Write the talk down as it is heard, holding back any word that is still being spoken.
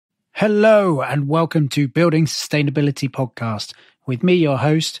Hello and welcome to Building Sustainability Podcast with me, your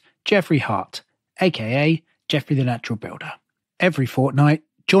host, Jeffrey Hart, aka Jeffrey the Natural Builder. Every fortnight,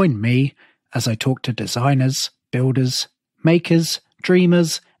 join me as I talk to designers, builders, makers,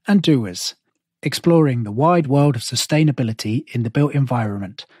 dreamers, and doers, exploring the wide world of sustainability in the built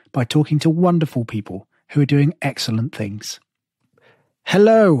environment by talking to wonderful people who are doing excellent things.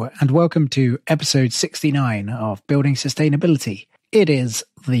 Hello and welcome to episode 69 of Building Sustainability. It is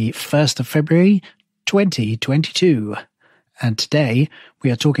the 1st of February, 2022, and today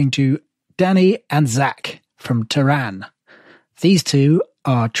we are talking to Danny and Zach from Tehran. These two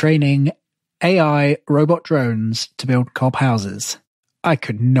are training AI robot drones to build cob houses. I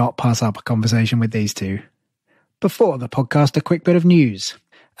could not pass up a conversation with these two. Before the podcast, a quick bit of news.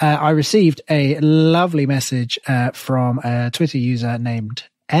 I received a lovely message from a Twitter user named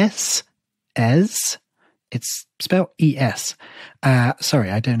Es. It's spelled E-S. Sorry,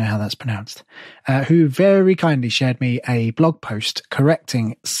 I don't know how that's pronounced. Who very kindly shared me a blog post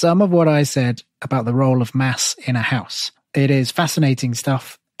correcting some of what I said about the role of mass in a house. It is fascinating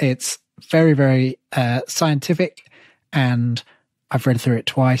stuff. It's very, very scientific, and I've read through it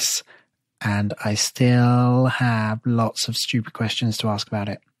twice, and I still have lots of stupid questions to ask about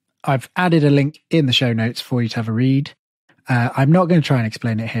it. I've added a link in the show notes for you to have a read. I'm not going to try and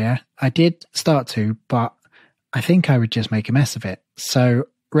explain it here. I did start to, but I think I would just make a mess of it. So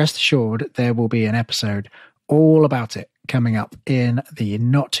rest assured, there will be an episode all about it coming up in the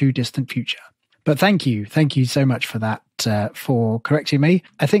not too distant future. But thank you so much for that, for correcting me.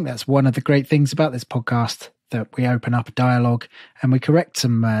 I think that's one of the great things about this podcast, that we open up a dialogue and we correct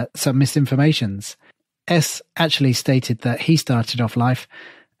some misinformations. S actually stated that he started off life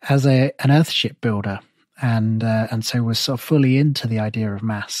as an earthship builder, and so was sort of fully into the idea of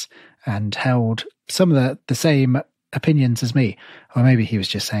mass and held some of the same opinions as me. Or maybe he was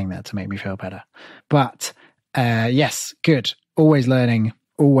just saying that to make me feel better. But yes, good. Always learning,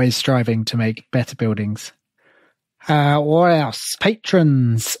 always striving to make better buildings. What else?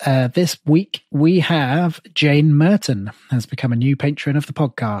 Patrons. This week we have Jane Merton has become a new patron of the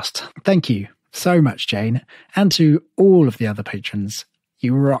podcast. Thank you so much, Jane. And to all of the other patrons,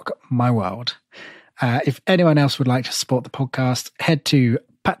 you rock my world. If anyone else would like to support the podcast, head to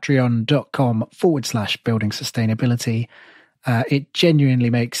patreon.com/building sustainability. It genuinely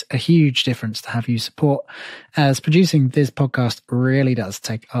makes a huge difference to have you support, as producing this podcast really does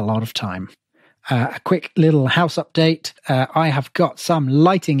take a lot of time. A quick little house update. I have got some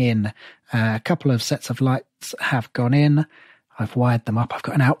lighting in. A couple of sets of lights have gone in. I've wired them up. I've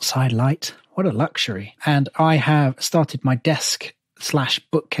got an outside light. What a luxury. And I have started my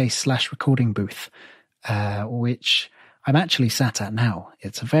desk/bookcase/recording booth, which I'm actually sat at now.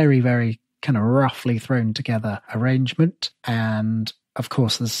 It's a very, very kind of roughly thrown together arrangement. And of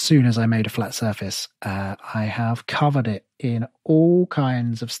course, as soon as I made a flat surface, I have covered it in all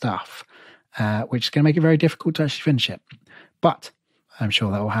kinds of stuff, which is going to make it very difficult to actually finish it. But I'm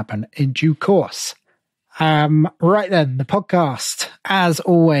sure that will happen in due course. Right then, the podcast. As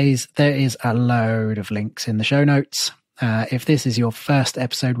always, there is a load of links in the show notes. If this is your first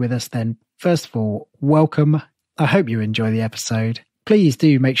episode with us, then first of all, welcome. I hope you enjoy the episode. Please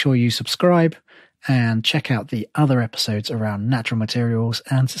do make sure you subscribe and check out the other episodes around natural materials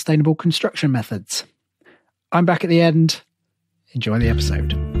and sustainable construction methods. I'm back at the end. Enjoy the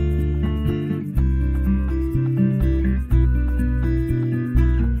episode.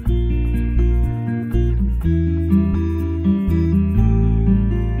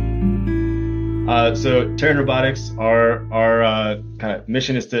 So Terran Robotics, our kind of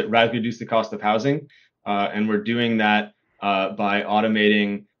mission is to radically reduce the cost of housing, and we're doing that by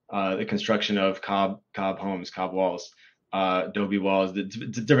automating the construction of cob homes, cob walls, adobe walls, the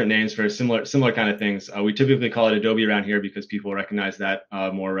different names for similar kind of things. We typically call it adobe around here because people recognize that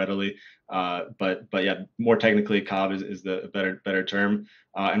more readily. But yeah, more technically, cob is the better term,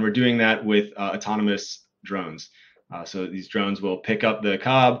 and we're doing that with autonomous drones. So these drones will pick up the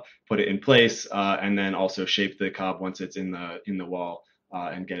cob, put it in place, and then also shape the cob once it's in the wall,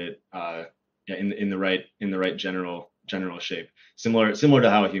 and get it in the right general shape, similar to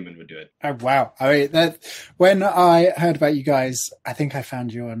how a human would do it. Oh wow! I mean, when I heard about you guys, I think I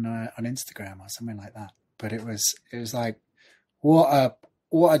found you on Instagram or something like that. But it was like what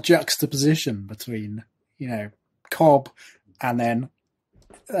a juxtaposition between cob and then.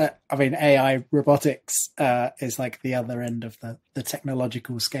 AI robotics is like the other end of the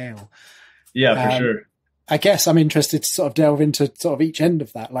technological scale. Yeah, for sure. I guess I'm interested to sort of delve into sort of each end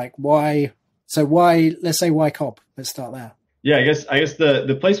of that. Like why, let's say why cob? Let's start there. Yeah, I guess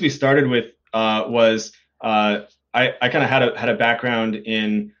the place we started with was I kind of had a background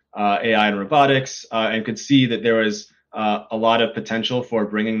in AI and robotics, and could see that there was a lot of potential for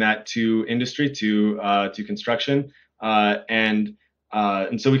bringing that to industry, to construction, and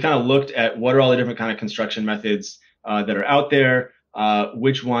so we kind of looked at what are all the different kind of construction methods that are out there,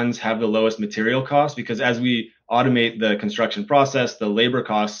 which ones have the lowest material cost, because as we automate the construction process, the labor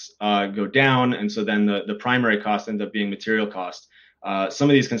costs go down, and so then the primary cost ends up being material cost. Some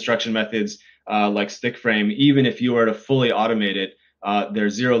of these construction methods, like stick frame, even if you were to fully automate it,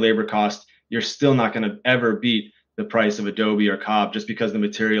 there's zero labor cost. You're still not going to ever beat the price of Adobe or Cobb just because the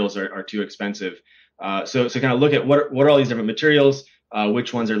materials are too expensive. So kind of look at what are all these different materials,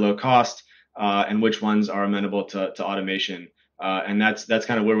 which ones are low cost, and which ones are amenable to automation. And that's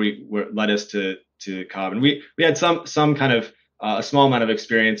kind of where led us to Cobb. And we had some kind of a small amount of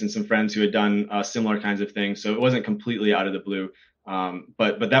experience and some friends who had done similar kinds of things. So it wasn't completely out of the blue.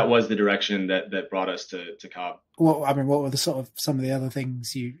 But that was the direction that brought us to Cobb. Well, I mean, what were the sort of some of the other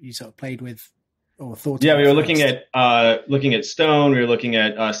things you sort of played with or thought? Yeah, we were looking at stone. We were looking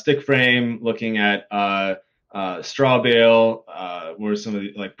at stick frame, looking at straw bale. Were some of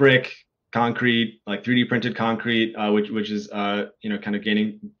the like brick, concrete, like 3D printed concrete, which is kind of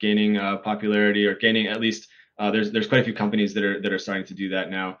gaining popularity, or gaining at least. There's quite a few companies that are starting to do that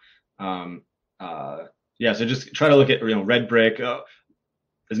now. Yeah, so just try to look at red brick,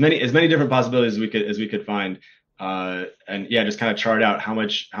 as many different possibilities as we could find, and yeah, just kind of chart out how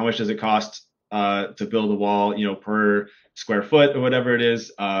much does it cost to build a wall, per square foot or whatever it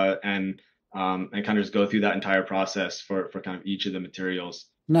is, and kind of just go through that entire process for kind of each of the materials.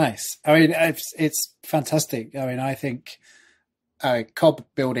 Nice. I mean, it's fantastic. I mean, I think cob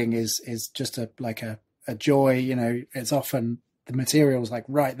building is just a joy. It's often the materials like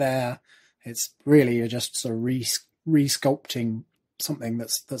right there. It's really you're just sort of re-sculpting something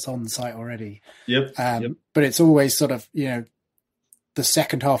that's on the site already. Yep. But it's always sort of the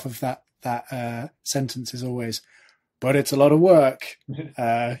second half of that sentence is always, but it's a lot of work.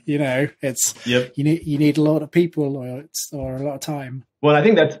 It's you need a lot of people or a lot of time. Well, I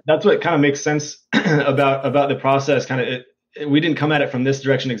think that's what kind of makes sense about the process. Kind of, we didn't come at it from this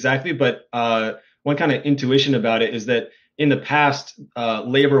direction exactly, but one kind of intuition about it is that in the past,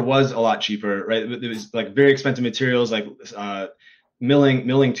 labor was a lot cheaper, right? It was like very expensive materials, like milling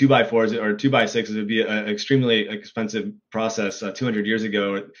 2x4s or 2x6s would be an extremely expensive process 200 years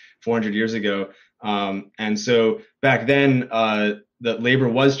ago or 400 years ago. And so back then, the labor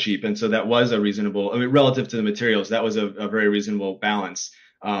was cheap. And so that was relative to the materials, that was a very reasonable balance.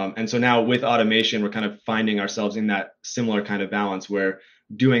 And so now with automation, we're kind of finding ourselves in that similar kind of balance where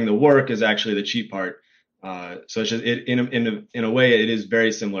doing the work is actually the cheap part. So it's just in a way, it is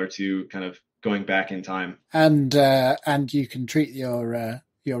very similar to kind of going back in time. And you can treat your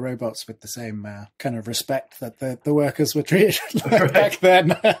robots with the same kind of respect that the workers were treated back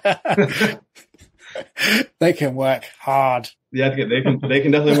then. They can work hard. Yeah, they can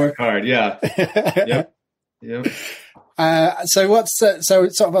definitely work hard. Yeah. Yep. So so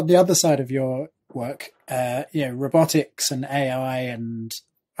sort of on the other side of your work, robotics and AI, and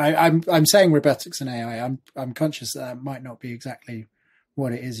I'm saying robotics and AI. I'm conscious that might not be exactly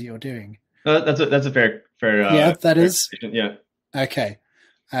what it is you're doing. That's a fair. Yeah, that is. Yeah. Okay.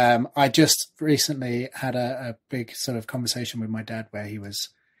 I just recently had a big sort of conversation with my dad where he was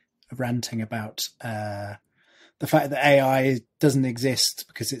ranting about the fact that AI doesn't exist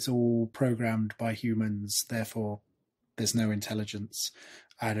because it's all programmed by humans. Therefore, there's no intelligence.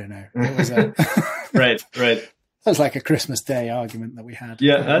 I don't know. What was that? Right. That was like a Christmas Day argument that we had.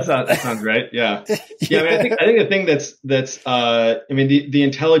 Yeah, that sounds right. Yeah. Yeah. I mean, I think the thing that's the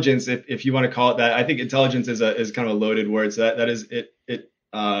intelligence, if you want to call it that, I think intelligence is kind of a loaded word. So that is it.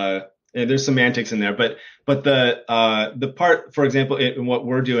 There's semantics in there, but the part, for example, in what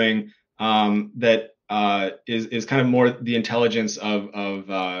we're doing, that is kind of more the intelligence of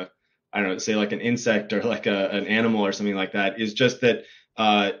I don't know, say like an insect or like an animal or something like that, is just that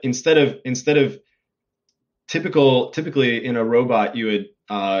instead of typically in a robot, you would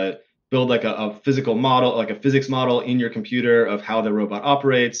build like a physical model, like a physics model in your computer of how the robot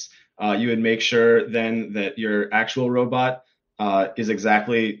operates. You would make sure then that your actual robot is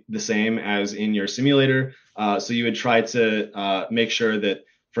exactly the same as in your simulator. So you would try to make sure that,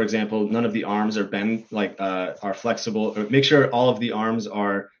 for example, none of the arms are are flexible, or make sure all of the arms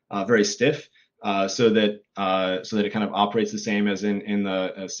are very stiff, so that it kind of operates the same as in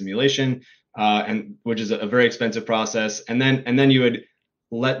the simulation. And which is a very expensive process. And then you would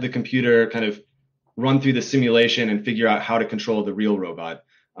let the computer kind of run through the simulation and figure out how to control the real robot.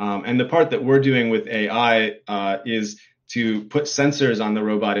 And the part that we're doing with AI is to put sensors on the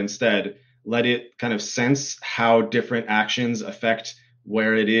robot instead, let it kind of sense how different actions affect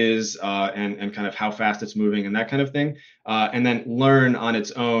where it is, and kind of how fast it's moving and that kind of thing, and then learn on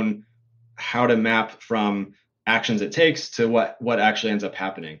its own how to map from actions it takes to what actually ends up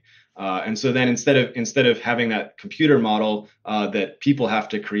happening. And so then instead of having that computer model that people have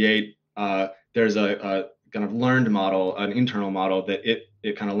to create, there's a kind of learned model, an internal model that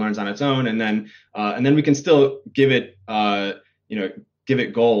it kind of learns on its own, and then we can still give it give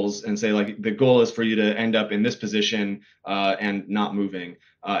it goals and say, like, the goal is for you to end up in this position and not moving,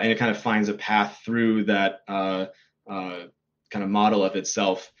 and it kind of finds a path through that kind of model of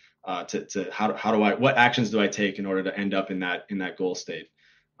itself to what actions do I take in order to end up in that goal state.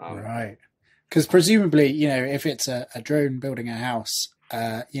 Right. Because presumably, if it's a drone building a house,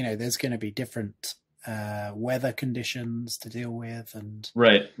 there's going to be different weather conditions to deal with, and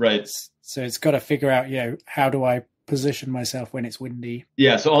right. So it's got to figure out, how do I position myself when it's windy?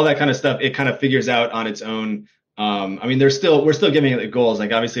 Yeah. So all that kind of stuff, it kind of figures out on its own. I mean, we're still giving it the goals.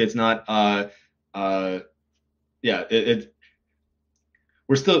 Like, obviously, it's not. We're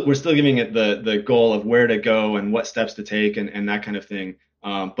still giving it the goal of where to go and what steps to take and that kind of thing.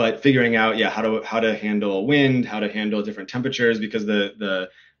 But figuring out, how to handle wind, how to handle different temperatures, because the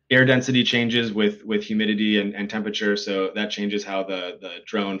air density changes with humidity and temperature, so that changes how the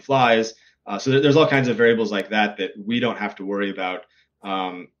drone flies. So there's all kinds of variables like that we don't have to worry about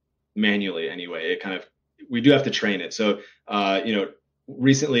manually anyway. We do have to train it. So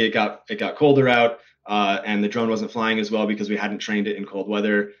recently it got colder out, and the drone wasn't flying as well because we hadn't trained it in cold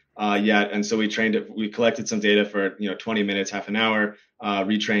weather yet. And so we trained it. We collected some data for 20 minutes, half an hour,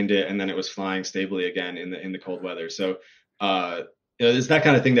 retrained it, and then it was flying stably again in the cold weather. So it's that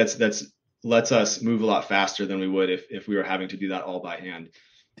kind of thing that's lets us move a lot faster than we would if we were having to do that all by hand.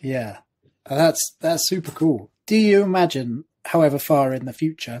 Yeah, that's super cool. Do you imagine, however far in the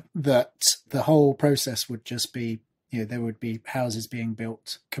future, that the whole process would just be, there would be houses being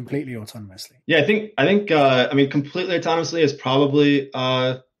built completely autonomously? Yeah, I think I mean, completely autonomously is probably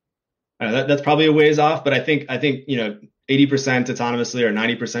that's probably a ways off, but I think 80% autonomously or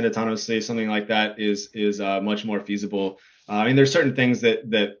 90% autonomously, something like that, is much more feasible. I mean, there's certain things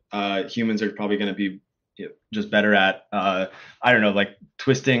that humans are probably going to be just better at. I don't know, like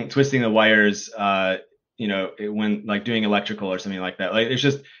twisting the wires, when like doing electrical or something like that. Like,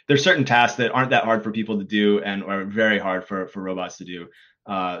 there's certain tasks that aren't that hard for people to do and are very hard for robots to do.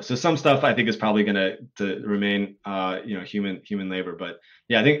 So some stuff I think is probably going to remain, human labor. But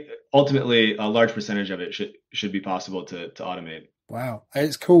yeah, I think ultimately a large percentage of it should be possible to automate. Wow,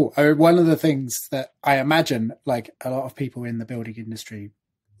 it's cool. One of the things that I imagine, like, a lot of people in the building industry,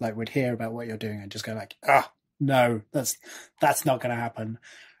 like, would hear about what you're doing and just go like, no, that's not going to happen.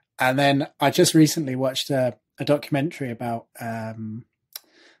 And then I just recently watched a documentary about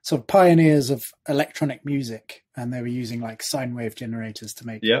sort of pioneers of electronic music, and they were using like sine wave generators to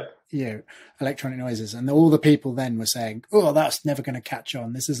make electronic noises. And all the people then were saying, "Oh, that's never going to catch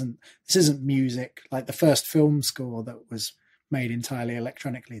on. This isn't music." Like the first film score that was made entirely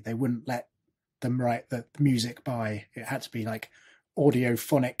electronically, they wouldn't let them write the music by. It had to be like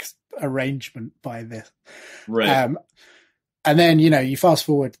audiophonic arrangement by this. Right. And then, you fast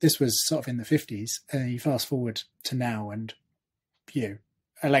forward, this was sort of in the 50s, and you fast forward to now, and,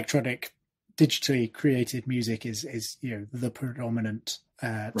 electronic, digitally created music is the predominant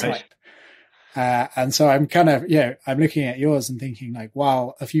type. And so I'm kind of, I'm looking at yours and thinking like,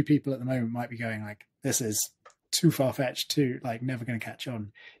 wow, a few people at the moment might be going like, this is too far-fetched, too, like, never going to catch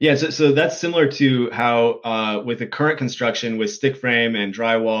on. Yeah, so that's similar to how with the current construction with stick frame and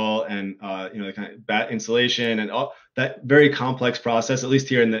drywall and the kind of bat insulation and all that very complex process, at least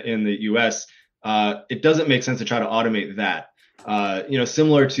here in the US, it doesn't make sense to try to automate that.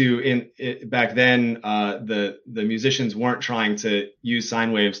 Similar to back then, the musicians weren't trying to use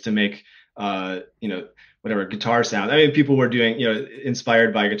sine waves to make whatever guitar sound. I mean, people were doing,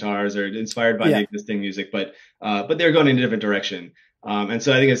 inspired by guitars or inspired by the existing music, but they're going in a different direction. And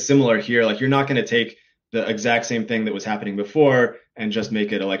so I think it's similar here. Like, you're not going to take the exact same thing that was happening before and just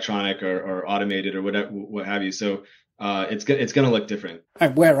make it electronic or automated or whatever, what have you. So it's going to look different.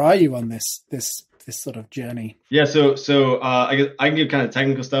 And where are you on this sort of journey? Yeah. So I guess I can give kind of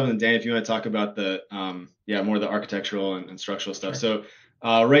technical stuff, and then Dan, if you want to talk about the more the architectural and structural stuff. Sure.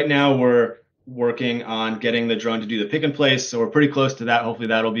 So right now we're working on getting the drone to do the pick and place. So we're pretty close to that. Hopefully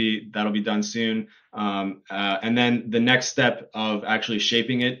that'll be done soon. And then the next step of actually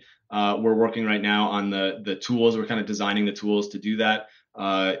shaping it, we're working right now on the tools. We're kind of designing the tools to do that.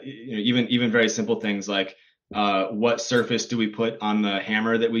 Even very simple things like what surface do we put on the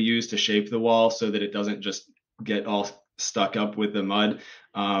hammer that we use to shape the wall so that it doesn't just get all stuck up with the mud.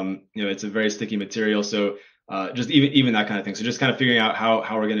 It's a very sticky material. So just even that kind of thing. So just kind of figuring out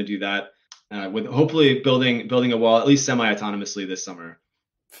how we're going to do that with hopefully building a wall at least semi-autonomously this summer.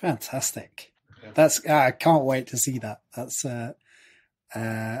 Fantastic. That's I can't wait to see that. That's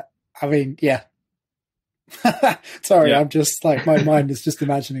I mean, yeah. Sorry, I'm just like my mind is just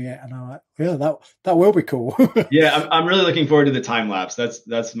imagining it, and I'm like, yeah, that will be cool. Yeah, I'm really looking forward to the time lapse.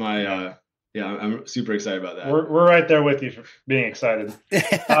 That's my I'm super excited about that. We're right there with you for being excited.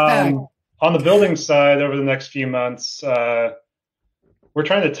 On the building side, over the next few months, we're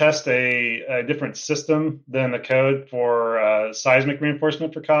trying to test a different system than the code for seismic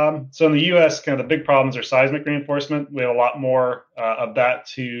reinforcement for cob. So in the U.S., kind of the big problems are seismic reinforcement. We have a lot more of that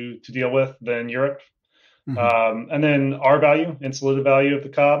to deal with than Europe. Mm-hmm. And then R value, insulative value of the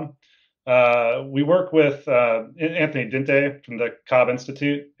cob. We work with Anthony Dinte from the Cobb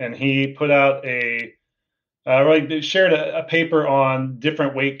Institute, and he put out shared a paper on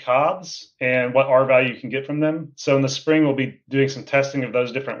different weight cobs and what R value you can get from them. So in the spring, we'll be doing some testing of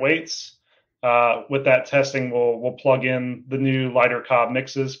those different weights. With that testing, we'll plug in the new lighter cob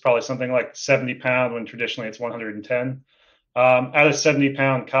mixes, probably something like 70 pound when traditionally it's 110. At a 70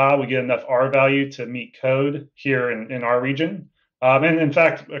 pound cob, we get enough R value to meet code here in our region. And in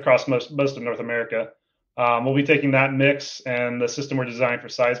fact, across most of North America. We'll be taking that mix and the system we're designing for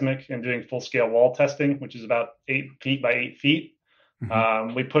seismic and doing full scale wall testing, which is about 8 feet by 8 feet.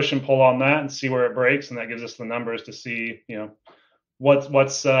 Mm-hmm. We push and pull on that and see where it breaks. And that gives us the numbers to see,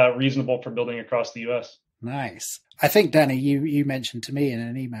 what's reasonable for building across the US. Nice. I think, Danny, you mentioned to me in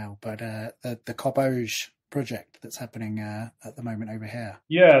an email, but the Cobauge project that's happening at the moment over here.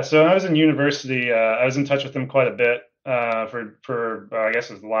 Yeah. So I was in university. I was in touch with them quite a bit for I guess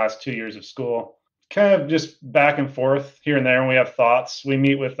it was the last 2 years of school. Kind of just back and forth here and there, and we have thoughts. We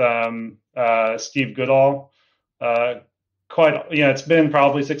meet with Steve Goodall. It's been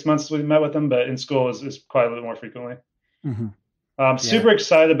probably 6 months since we met with him, but in school is quite a little more frequently. Mm-hmm. Super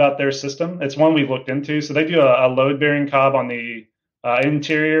excited about their system. It's one we've looked into. So they do a load-bearing cob on the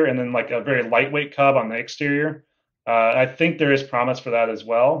interior, and then like a very lightweight cob on the exterior. I think there is promise for that as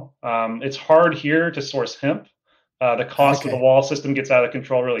well. It's hard here to source hemp. The cost of the wall system gets out of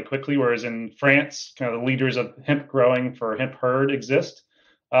control really quickly, whereas in France, kind of the leaders of hemp growing for hemp hurd exist.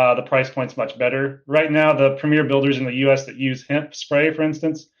 The price point's much better. Right now, the premier builders in the U.S. that use hemp spray, for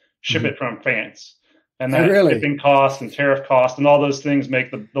instance, ship it from France. And that shipping cost and tariff cost and all those things make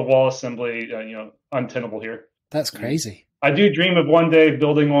the wall assembly untenable here. That's crazy. I do dream of one day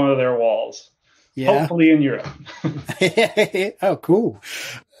building one of their walls. Yeah. Hopefully in Europe. Oh, cool.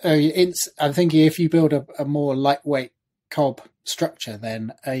 I'm thinking if you build a more lightweight cob structure,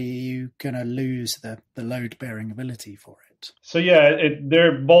 then are you going to lose the load bearing ability for it? So yeah,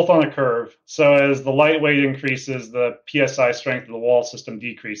 they're both on a curve. So as the lightweight increases, the PSI strength of the wall system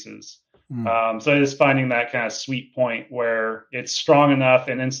decreases. So it is finding that kind of sweet point where it's strong enough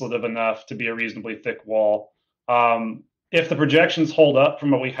and insulative enough to be a reasonably thick wall. If the projections hold up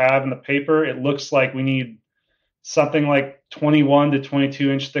from what we have in the paper, it looks like we need something like 21 to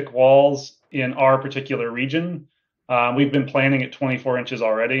 22 inch thick walls in our particular region. We've been planning at 24 inches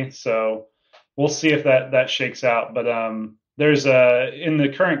already, so we'll see if that shakes out. But there's in the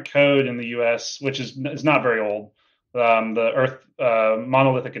current code in the U.S., which is not very old, the Earth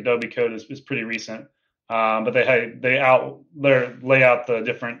monolithic Adobe code is pretty recent. But they lay out the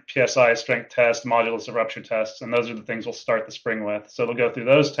different PSI strength tests, modulus of rupture tests, and those are the things we'll start the spring with. So they'll go through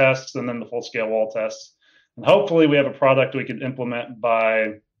those tests and then the full scale wall tests. And hopefully we have a product we can implement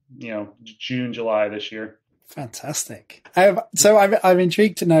by, June, July this year. Fantastic. So I'm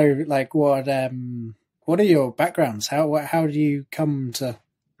intrigued to know, like, what are your backgrounds? How do you come to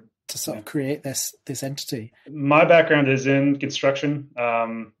sort of create this entity? My background is in construction.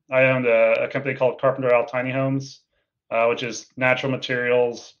 I owned a company called Carpenter Owl Tiny Homes, which is natural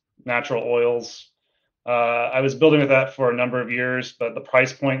materials, natural oils. I was building with that for a number of years, but the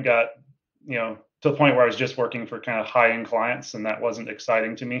price point got, to the point where I was just working for kind of high-end clients, and that wasn't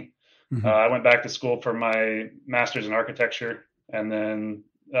exciting to me. Mm-hmm. I went back to school for my master's in architecture, and then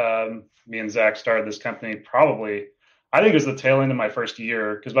me and Zach started this company probably, I think it was the tail end of my first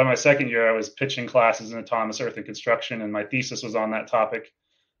year, because by my second year, I was pitching classes in autonomous earth and construction, and my thesis was on that topic.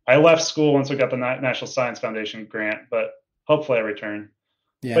 I left school once we got the National Science Foundation grant, but hopefully I return.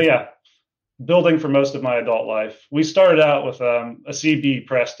 Yeah. But yeah, building for most of my adult life. We started out with a CB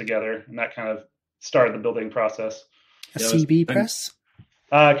press together, and that kind of started the building process. A CB press?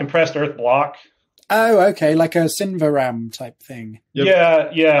 Compressed earth block. Oh, okay, like a Cinveram type thing.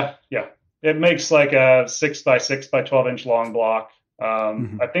 Yep. Yeah. It makes like a 6 by 6 by 12 inch long block.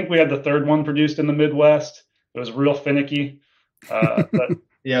 I think we had the third one produced in the Midwest. It was real finicky. But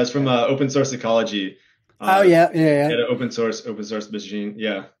yeah, it's from Open Source Ecology. Oh yeah. An open source machine.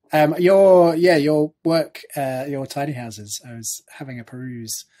 Yeah. Your work, your tiny houses. I was having a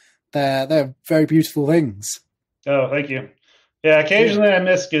peruse. They're very beautiful things. Oh, thank you. Yeah, occasionally I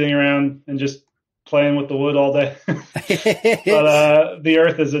miss getting around and just playing with the wood all day. But the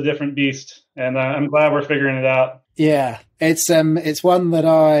earth is a different beast, and I'm glad we're figuring it out. Yeah, it's one that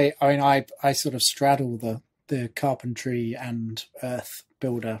I sort of straddle the carpentry and earth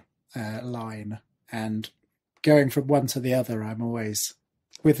builder line, and going from one to the other, I'm always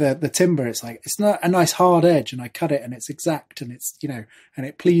with the timber. It's like it's not a nice hard edge, and I cut it, and it's exact, and it's and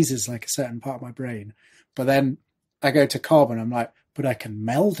it pleases like a certain part of my brain. But then I go to carbon, I'm like, but I can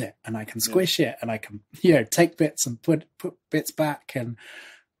meld it, and I can squish it, and I can take bits and put bits back, and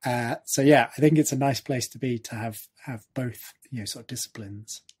so yeah, I think it's a nice place to be, to have both sort of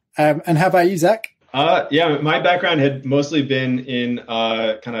disciplines. And how about you, Zach? Yeah, my background had mostly been in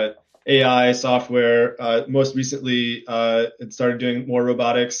kind of AI software. Most recently, it started doing more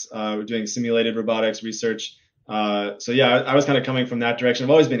robotics, doing simulated robotics research. So yeah, I was kind of coming from that direction. I've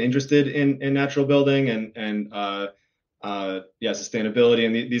always been interested in natural building and sustainability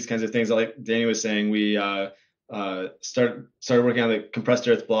and these kinds of things. Like Danny was saying, we started working on the compressed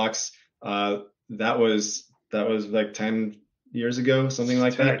earth blocks. That was like 10 years ago, something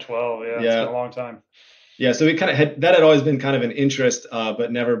like 10 that. or 12, yeah. It's been a long time. Yeah, so we kind of had always been kind of an interest,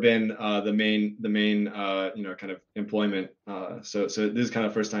 but never been the main kind of employment. So this is kind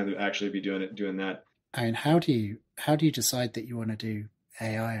of the first time to actually be doing that. I mean, how do you decide that you want to do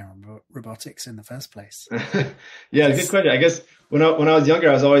AI and robotics in the first place? Yeah, good question. I guess when I was younger,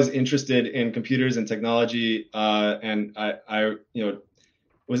 I was always interested in computers and technology, and I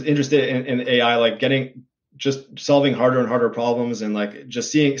was interested in AI, like just solving harder and harder problems, and like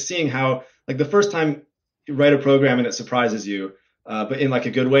just seeing how, like, the first time you write a program and it surprises you, but in like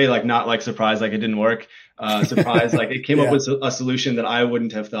a good way, like not like surprise like it didn't work, surprise like it came up with a solution that I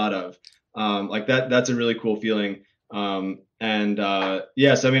wouldn't have thought of. Like that's a really cool feeling. So I mean, I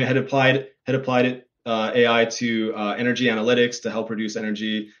had applied it AI to energy analytics to help reduce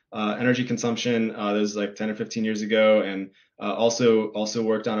energy consumption. That was like 10 or 15 years ago, and also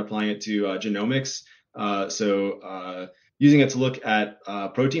worked on applying it to genomics. Using it to look at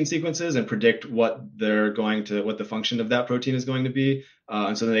protein sequences and predict what the function of that protein is going to be,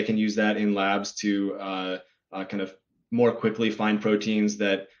 and so then they can use that in labs to kind of more quickly find proteins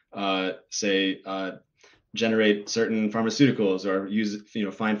that generate certain pharmaceuticals,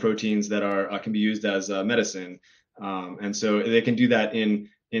 or find proteins that can be used as medicine. And so they can do that in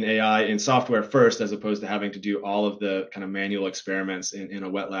AI, in software first, as opposed to having to do all of the kind of manual experiments in a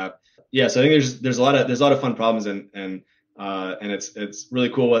wet lab. Yeah, so I think there's a lot of fun problems, and it's really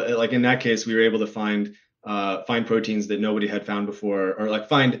cool. Like in that case, we were able to find proteins that nobody had found before, or like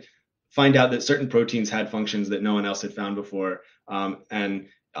find out that certain proteins had functions that no one else had found before. And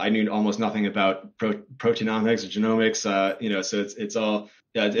I knew almost nothing about proteinomics or genomics, so it's all,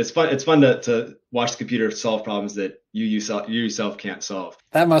 it's fun. It's fun to watch the computer solve problems that you yourself can't solve.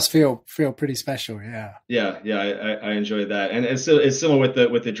 That must feel pretty special. Yeah. I enjoy that, and it's similar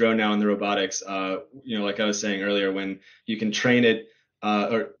with the drone now and the robotics. Like I was saying earlier, when you can train it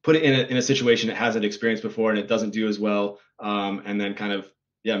or put it in a situation it hasn't experienced before and it doesn't do as well, and then kind of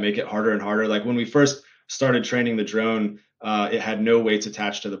make it harder and harder. Like when we first started training the drone, it had no weights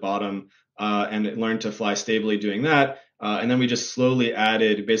attached to the bottom, and it learned to fly stably doing that. And then we just slowly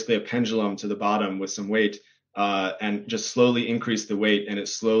added basically a pendulum to the bottom with some weight, and just slowly increased the weight, and it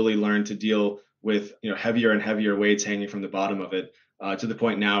slowly learned to deal with heavier and heavier weights hanging from the bottom of it, to the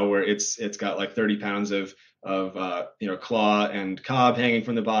point now where it's got like 30 pounds of claw and cob hanging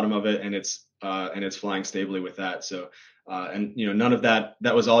from the bottom of it, and it's flying stably with that. So none of that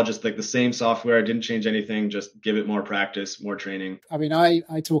was all just like the same software. I didn't change anything, just give it more practice, more training. I mean, I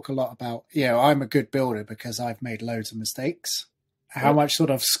talk a lot about, I'm a good builder because I've made loads of mistakes. How much sort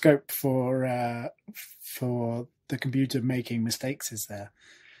of scope for the computer making mistakes is there?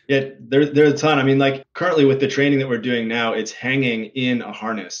 Yeah, there's a ton. I mean, like currently with the training that we're doing now, it's hanging in a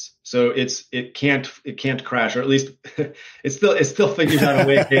harness, so it can't crash, or at least it still figures out a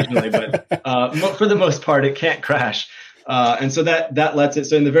way occasionally, but for the most part, it can't crash. And so that lets it.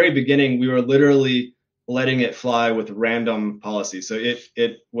 So in the very beginning, we were literally letting it fly with random policy. So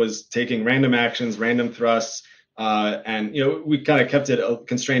it was taking random actions, random thrusts, and we kind of kept it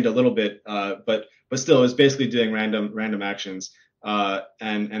constrained a little bit, but still it was basically doing random actions.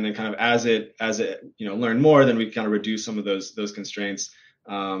 And then kind of as it learned more, then we kind of reduce some of those constraints,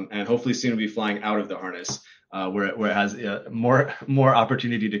 and hopefully soon we'll be flying out of the harness, where it has more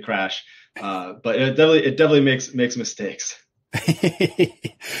opportunity to crash. But it definitely makes mistakes.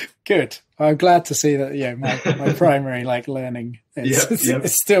 Good. I'm glad to see that. Yeah, my primary like learning is, Yep.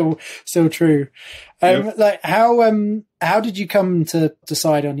 is still true. Yep. Like how did you come to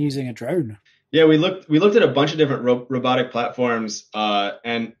decide on using a drone? Yeah, we looked at a bunch of different robotic platforms,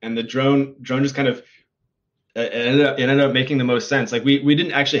 and the drone just kind of it ended up making the most sense. Like we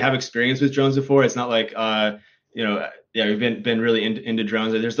didn't actually have experience with drones before. It's not like yeah, we've been really into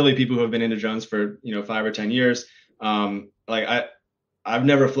drones. There's still people who have been into drones for 5 or 10 years. Like I've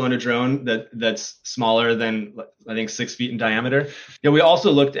never flown a drone that's smaller than I think 6 feet in diameter. Yeah, we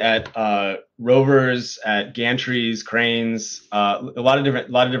also looked at rovers, at gantries, cranes, a lot of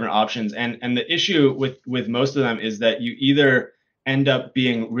different options. And the issue with most of them is that you either end up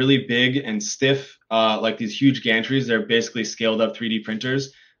being really big and stiff, like these huge gantries. They're basically scaled up 3D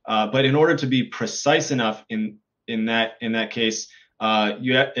printers. But in order to be precise enough in that case,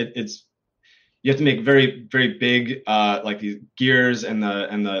 you have to make very, very big, like these gears and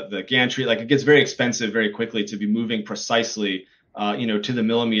the gantry. Like it gets very expensive very quickly to be moving precisely, to the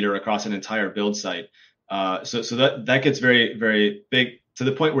millimeter across an entire build site. So that gets very, very big to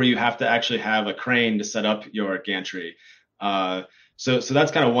the point where you have to actually have a crane to set up your gantry. So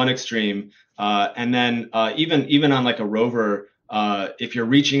that's kind of one extreme. And then even on like a rover, if you're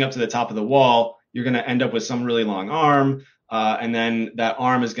reaching up to the top of the wall, you're going to end up with some really long arm. And then that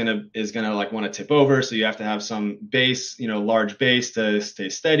arm is gonna like want to tip over, so you have to have some base, large base to stay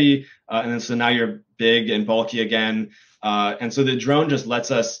steady. And then so now you're big and bulky again. And so the drone just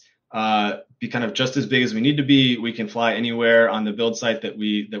lets us be kind of just as big as we need to be. We can fly anywhere on the build site that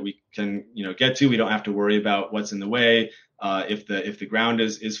we can get to. We don't have to worry about what's in the way, if the ground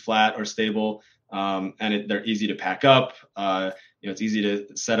is flat or stable, and they're easy to pack up. It's easy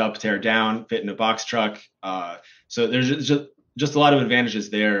to set up, tear down, fit in a box truck. So there's just a lot of advantages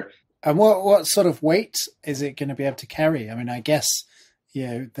there. And what sort of weight is it going to be able to carry? I mean, I guess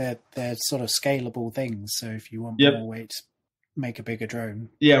they're sort of scalable things. So if you want more weight, make a bigger drone.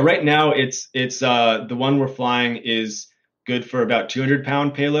 Yeah, right now it's the one we're flying is good for about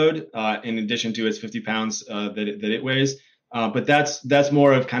 200-pound payload, in addition to its 50 pounds that it weighs. But that's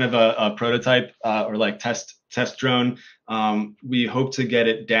more of kind of a prototype, or like test drone. We hope to get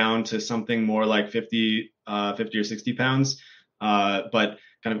it down to something more like 50 or 60 pounds. But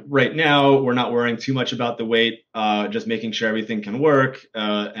kind of right now, we're not worrying too much about the weight, just making sure everything can work.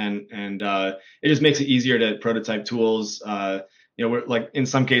 And it just makes it easier to prototype tools. We're like in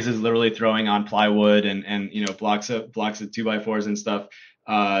some cases literally throwing on plywood and blocks of 2x4s and stuff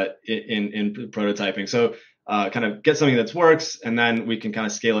in prototyping. So kind of get something that works, and then we can kind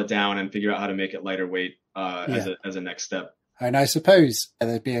of scale it down and figure out how to make it lighter weight as a next step. And I suppose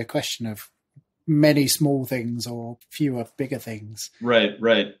there'd be a question of many small things or fewer bigger things. Right.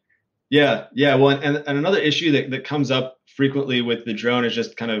 Yeah. Well, and another issue that comes up frequently with the drone is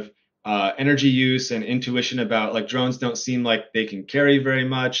just kind of energy use and intuition about, like, drones don't seem like they can carry very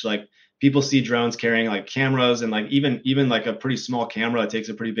much. Like people see drones carrying like cameras, and like even like a pretty small camera, it takes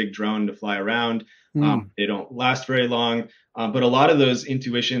a pretty big drone to fly around. They don't last very long. But a lot of those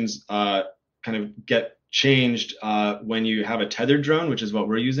intuitions kind of get changed when you have a tethered drone, which is what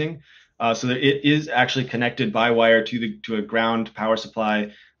we're using. So that it is actually connected by wire to a ground power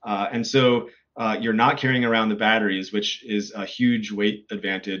supply. And so you're not carrying around the batteries, which is a huge weight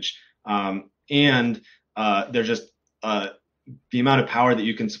advantage. And they're just the amount of power that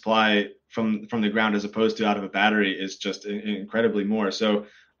you can supply from the ground as opposed to out of a battery is just incredibly more. So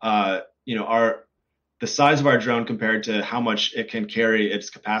the size of our drone compared to how much it can carry, its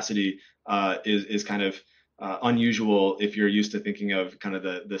capacity, is kind of unusual if you're used to thinking of kind of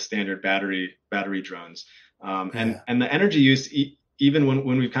the standard battery drones. And the energy use, even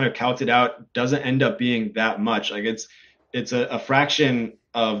when we've kind of calculated it out, doesn't end up being that much. Like it's a fraction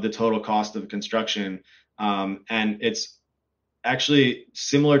of the total cost of construction. And it's actually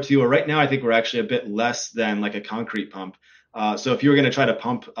similar to, or right now, I think we're actually a bit less than like a concrete pump. So if you were going to try to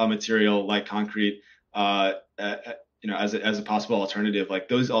pump a material like concrete, as a possible alternative, like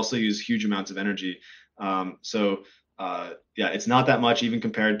those also use huge amounts of energy. It's not that much even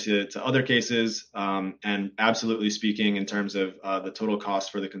compared to other cases. And absolutely speaking, in terms of the total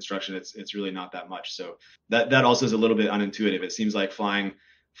cost for the construction, it's really not that much. So that also is a little bit unintuitive. It seems like flying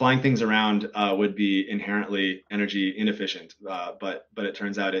things around would be inherently energy inefficient, but it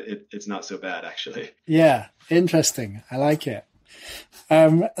turns out it's not so bad, actually. Yeah, interesting. I like it.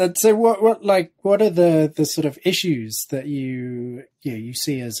 So what are the sort of issues that you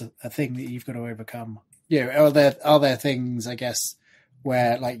see as a thing that you've got to overcome? Are there things, I guess,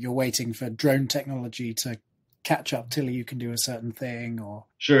 where like you're waiting for drone technology to catch up till you can do a certain thing, or?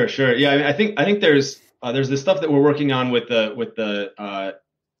 Sure. Yeah, I mean, I think there's there's this stuff that we're working on with the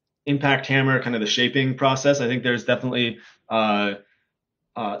impact hammer, kind of the shaping process. I think there's definitely some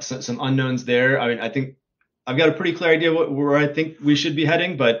unknowns there. I mean, I think I've got a pretty clear idea where I think we should be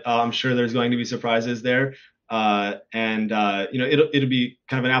heading, but I'm sure there's going to be surprises there. It'll be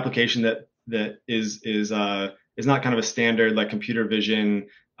kind of an application that is not kind of a standard like computer vision.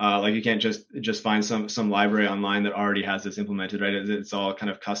 Like you can't just find some library online that already has this implemented, right? It's all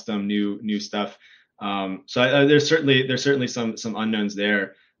kind of custom new stuff. There's certainly some unknowns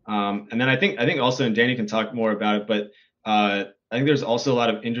there. And then I think also, and Danny can talk more about it, but I think there's also a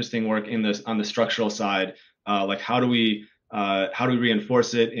lot of interesting work on the structural side. Like how do we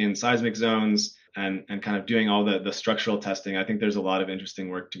reinforce it in seismic zones and kind of doing all the structural testing. I think there's a lot of interesting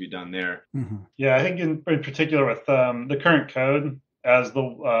work to be done there. Mm-hmm. Yeah, I think in particular with the current code, as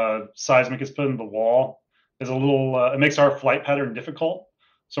the seismic is put in the wall, is a little, it makes our flight pattern difficult.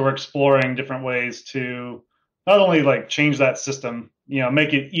 So we're exploring different ways to not only like change that system,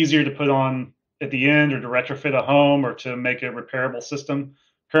 make it easier to put on at the end or to retrofit a home or to make a repairable system.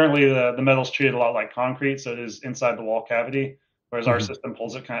 Currently, the metal's treated a lot like concrete, so it is inside the wall cavity, whereas our system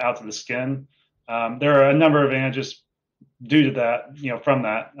pulls it kind of out to the skin. There are a number of advantages due to that, from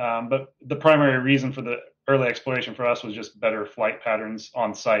that. But the primary reason for the early exploration for us was just better flight patterns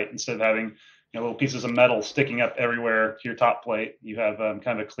on site. Instead of having little pieces of metal sticking up everywhere to your top plate, you have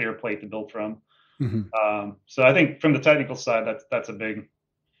kind of a clear plate to build from. Mm-hmm. So I think from the technical side, that's a big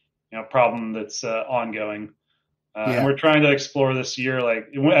problem that's ongoing. And we're trying to explore this year,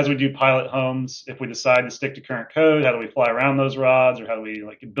 like as we do pilot homes, if we decide to stick to current code, how do we fly around those rods, or how do we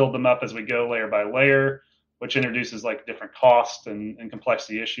like build them up as we go layer by layer, which introduces like different cost and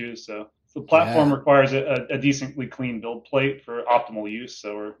complexity issues. So the platform requires a decently clean build plate for optimal use.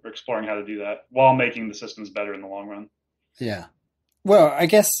 So we're exploring how to do that while making the systems better in the long run. Yeah. Well, I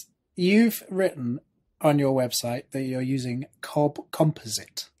guess you've written on your website that you're using cob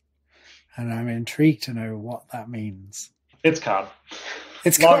composite. And I'm intrigued to know what that means. It's cob.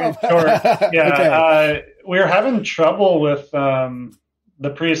 It's cob. Yeah. Okay. We're having trouble with the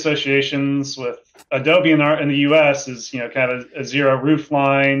pre-associations with Adobe in the U.S. is kind of a zero roof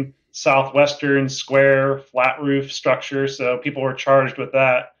line, southwestern square flat roof structure. So people were charged with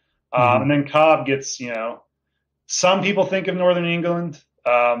that. And then cob gets some people think of Northern England.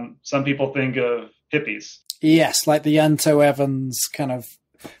 Some people think of hippies. Yes, like the Anto Evans kind of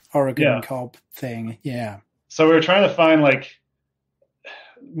Oregon cob thing. Yeah. So we were trying to find like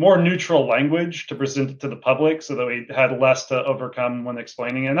more neutral language to present it to the public so that we had less to overcome when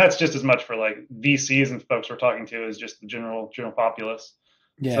explaining it. And that's just as much for like VCs and folks we're talking to as just the general populace.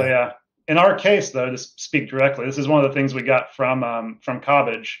 Yeah. So in our case though, to speak directly, this is one of the things we got from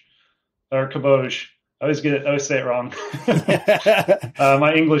Cabbage or Caboge. I always say it wrong.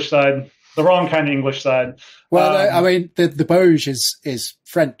 My English side. The wrong kind of English side. Well, I mean, the Boge is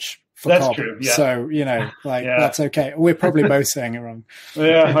French for that's cob. True. Yeah. So, that's okay. We're probably both saying it wrong.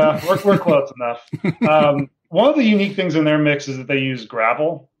 Yeah, we're close enough. One of the unique things in their mix is that they use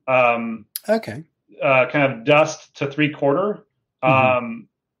gravel. Okay. Kind of dust to 3/4.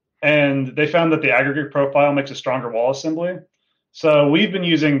 And they found that the aggregate profile makes a stronger wall assembly. So we've been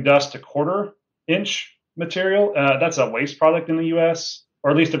using dust to 1/4 inch material. That's a waste product in the U.S., or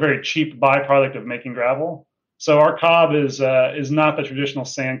at least a very cheap byproduct of making gravel. So our cob is not the traditional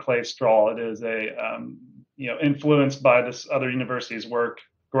sand clay straw. It is influenced by this other university's work,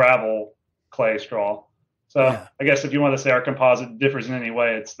 gravel clay straw. So I guess if you want to say our composite differs in any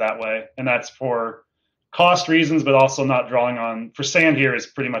way, it's that way. And that's for cost reasons, but also not drawing on, for sand here is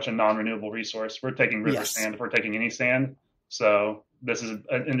pretty much a non-renewable resource. We're taking river sand if we're taking any sand. So this is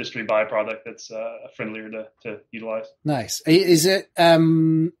an industry byproduct that's friendlier to utilize. Nice. Is it,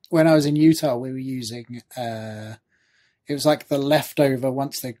 when I was in Utah, we were using, it was like the leftover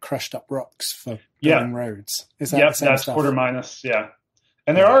once they crushed up rocks for building roads. Is that the same that's stuff? quarter minus,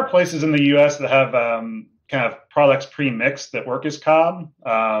 And there are places in the U.S. that have kind of products pre-mixed that work as cob,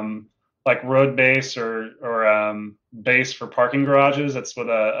 like road base or base for parking garages. That's what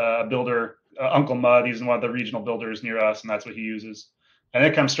a builder, Uncle Mud, he's one of the regional builders near us, and that's what he uses. And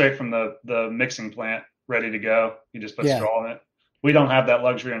it comes straight from the mixing plant, ready to go. You just put straw in it. We don't have that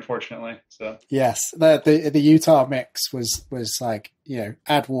luxury, unfortunately. So yes, the Utah mix was like,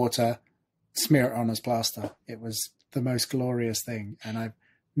 add water, smear it on as plaster. It was the most glorious thing, and I've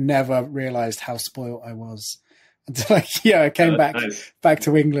never realized how spoiled I was until I came back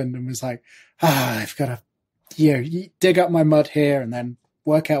to England and was like, I've got to dig up my mud here and then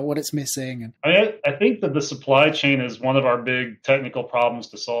work out what it's missing. And I think that the supply chain is one of our big technical problems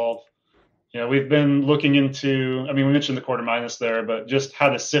to solve. we've been looking into, I mean, we mentioned the quarter minus there, but just how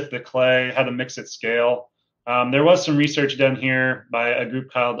to sift the clay, how to mix at scale. There was some research done here by a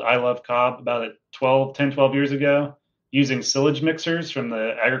group called I Love Cob about 12 years ago, using silage mixers from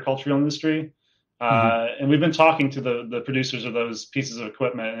the agricultural industry. And we've been talking to the producers of those pieces of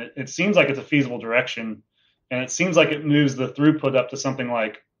equipment. And it seems like it's a feasible direction. And it seems like it moves the throughput up to something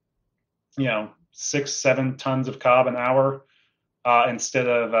like, 6-7 tons of cob an hour, instead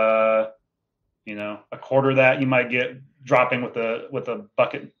of, a quarter that you might get dropping with a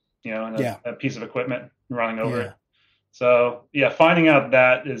bucket, and a piece of equipment running over it. So finding out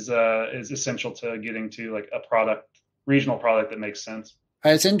that is essential to getting to like a regional product that makes sense.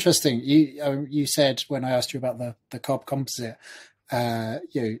 It's interesting. You said when I asked you about the cob composite,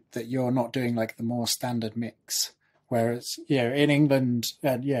 that you're not doing like the more standard mix, whereas in England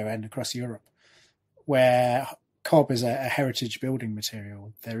and across Europe, where cob is a heritage building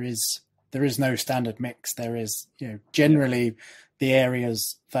material, there is no standard mix. There is generally the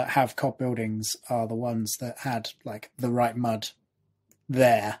areas that have cob buildings are the ones that had like the right mud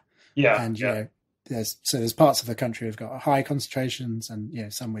there. There's parts of the country have got high concentrations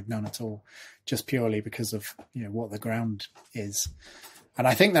and some with none at all, just purely because of what the ground is. And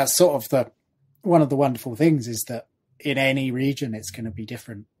I think that's sort of one of the wonderful things is that in any region it's going to be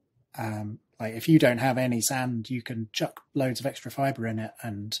different. Like if you don't have any sand, you can chuck loads of extra fiber in it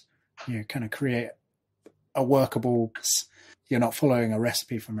and kind of create a workable. You're not following a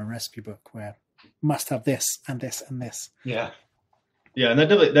recipe from a recipe book where must have this and this and this. Yeah, and that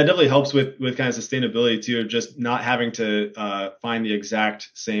definitely helps with kind of sustainability too, of just not having to find the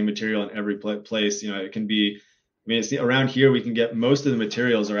exact same material in every place. It can be, around here we can get most of the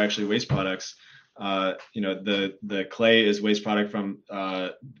materials are actually waste products. The clay is waste product from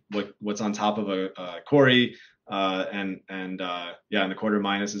what's on top of a quarry, and the quarter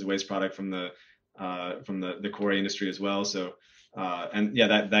minus is waste product from the quarry industry as well. So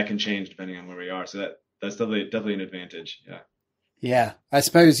that can change depending on where we are. So that's definitely an advantage. Yeah, I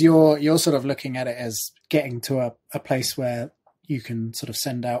suppose you're sort of looking at it as getting to a place where you can sort of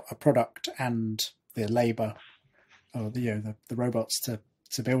send out a product and the labor or the robots to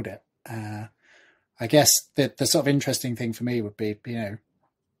build it. I guess the sort of interesting thing for me would be,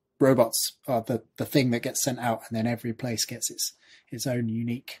 robots are the thing that gets sent out and then every place gets its own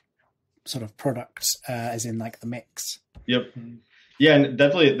unique sort of product, as in like the mix. Yep. Yeah, and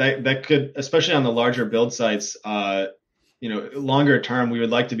definitely that could, especially on the larger build sites, longer term, we would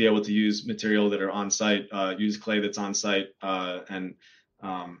like to be able to use material that are on site, use clay that's on site. Right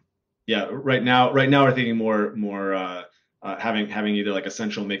now we're thinking more having either like a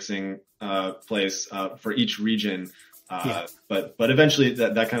central mixing place for each region. But eventually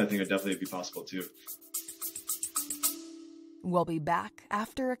that kind of thing would definitely be possible too. We'll be back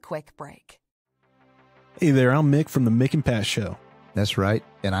after a quick break. Hey there, I'm Mick from the Mick and Pat Show. That's right,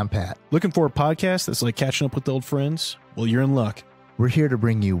 and I'm Pat. Looking for a podcast that's like catching up with old friends? Well, you're in luck. We're here to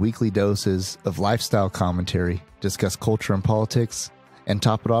bring you weekly doses of lifestyle commentary, discuss culture and politics, and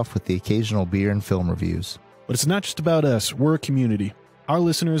top it off with the occasional beer and film reviews. But it's not just about us, we're a community. Our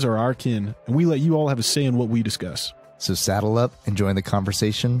listeners are our kin, and we let you all have a say in what we discuss. So saddle up and join the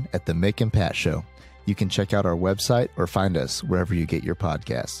conversation at the Mick and Pat Show. You can check out our website or find us wherever you get your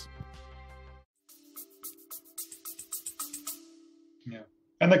podcasts.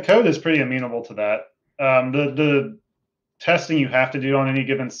 And the code is pretty amenable to that. The testing you have to do on any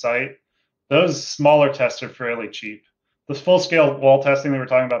given site, those smaller tests are fairly cheap. The full-scale wall testing that we're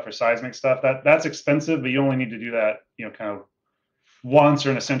talking about for seismic stuff, that's expensive, but you only need to do that, kind of once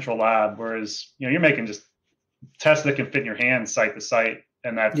or in a central lab. Whereas, you're making just tests that can fit in your hand site to site,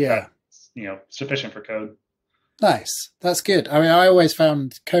 and that's sufficient for code. Nice, that's good. I mean, I always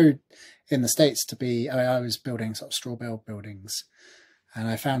found code in the States to be. I was building sort of straw bale buildings. And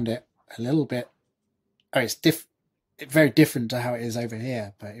I found it a little bit, it's very different to how it is over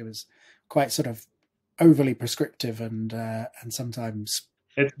here, but it was quite sort of overly prescriptive and sometimes...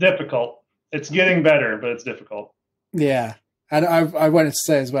 It's difficult. It's getting better, but it's difficult. Yeah. And I wanted to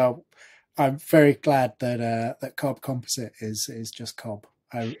say as well, I'm very glad that cob composite is just cob.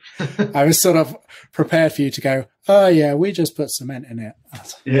 I was sort of prepared for you to go, oh yeah, we just put cement in it.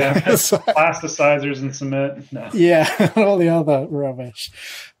 Plasticizers and cement. No. Yeah, all the other rubbish.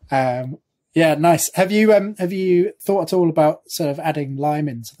 Nice. Have you thought at all about sort of adding lime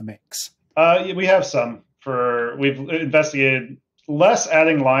into the mix? We have some. We've investigated less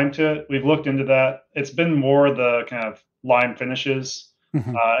adding lime to it. We've looked into that. It's been more the kind of lime finishes,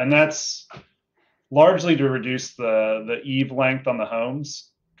 and that's largely to reduce the eave length on the homes,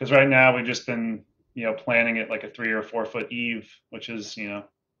 because right now we've just been planning it like a 3 or 4 foot eave, which is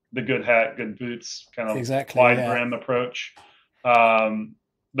the good hat, good boots kind of Exactly, wide yeah. brim approach.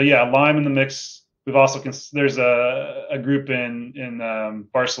 But yeah, lime in the mix. We've also there's a group in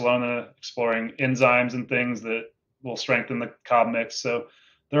Barcelona exploring enzymes and things that will strengthen the cob mix. So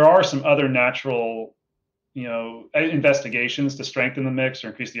there are some other natural, investigations to strengthen the mix or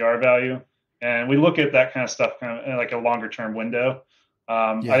increase the R value. And we look at that kind of stuff kind of in like a longer term window.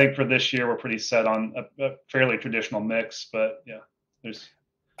 I think for this year we're pretty set on a fairly traditional mix, but yeah, there's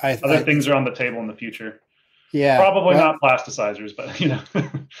other things are on the table in the future. Yeah, probably not plasticizers,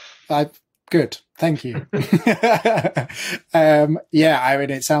 but good, thank you. Yeah, I mean,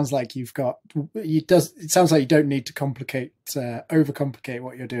 it sounds like it sounds like you don't need to overcomplicate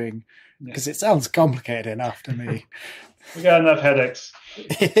what you're doing, because it sounds complicated enough to me. We got enough headaches.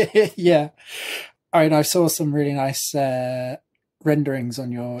 Yeah. I mean, I saw some really nice renderings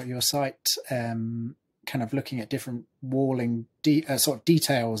on your site, kind of looking at different walling sort of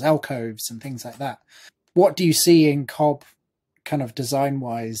details, alcoves and things like that. What do you see in cob kind of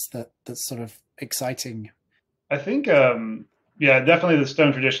design-wise that's sort of exciting? I think, definitely the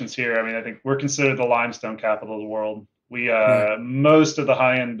stone traditions here. I mean, I think we're considered the limestone capital of the world. We most of the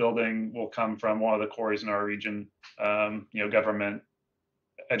high-end building will come from one of the quarries in our region, government,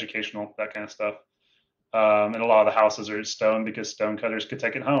 educational, that kind of stuff. And a lot of the houses are stone because stone cutters could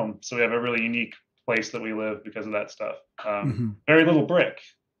take it home. So we have a really unique place that we live because of that stuff. Very little brick,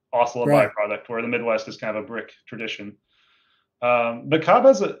 also a byproduct, where the Midwest is kind of a brick tradition. But cob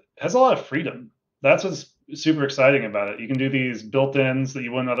has a lot of freedom. That's what's super exciting about it. You can do these built-ins that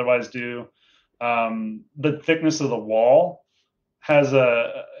you wouldn't otherwise do. The thickness of the wall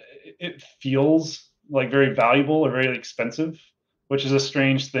it feels like very valuable or very expensive, which is a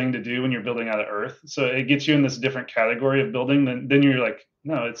strange thing to do when you're building out of earth. So it gets you in this different category of building. Then you're like,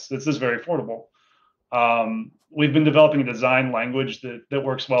 no, this is very affordable. We've been developing a design language that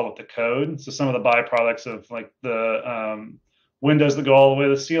works well with the code. So some of the byproducts of like the windows that go all the way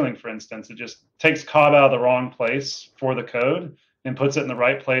to the ceiling, for instance, it just takes cob out of the wrong place for the code and puts it in the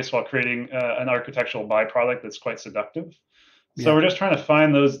right place while creating an architectural byproduct that's quite seductive. So we're just trying to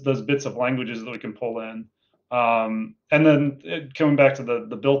find those bits of languages that we can pull in. And then coming back to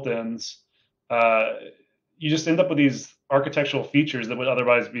the built-ins, you just end up with these architectural features that would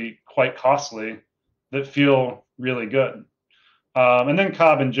otherwise be quite costly that feel really good. And then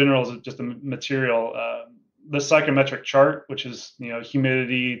cob in general is just a material. The psychometric chart, which is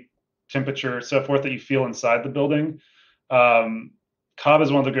humidity, temperature, so forth, that you feel inside the building. Cob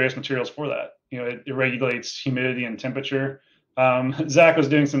is one of the greatest materials for that. It regulates humidity and temperature. Zach was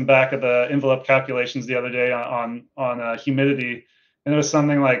doing some back of the envelope calculations the other day on humidity, and it was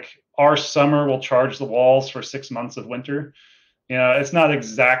something like our summer will charge the walls for 6 months of winter. It's not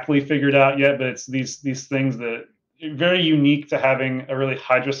exactly figured out yet, but it's these things that are very unique to having a really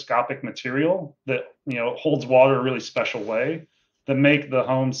hygroscopic material that holds water a really special way that make the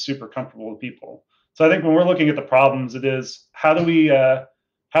home super comfortable with people. So I think when we're looking at the problems, it is how do we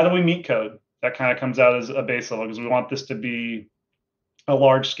meet code? That kind of comes out as a base level, because we want this to be a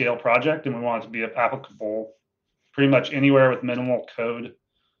large scale project and we want it to be applicable pretty much anywhere with minimal code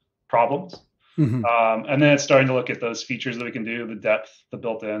problems. And then it's starting to look at those features that we can do, the depth, the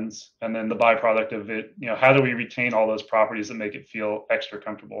built-ins, and then the byproduct of it. How do we retain all those properties that make it feel extra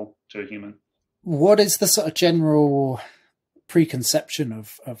comfortable to a human? What is the sort of general preconception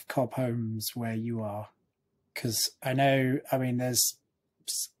of cob homes where you are? Because I mean, there's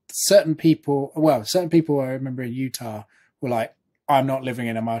certain people I remember in Utah were like, I'm not living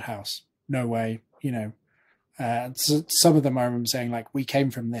in a mud house. No way, So some of them I remember saying, like, we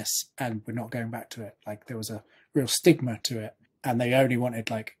came from this and we're not going back to it. Like, there was a real stigma to it, and they only wanted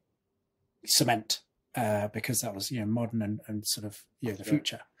like cement because that was modern and sort of the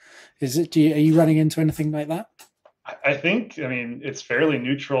future. Are you running into anything like that? I think, it's fairly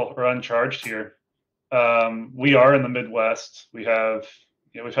neutral or uncharged here. We are in the Midwest. We've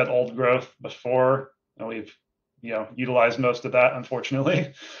had old growth before, and we've utilized most of that,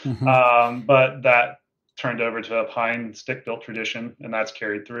 unfortunately. But that turned over to a pine stick-built tradition, and that's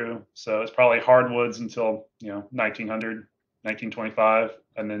carried through. So it's probably hardwoods until 1900, 1925,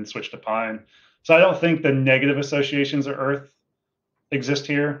 and then switched to pine. So I don't think the negative associations of earth exist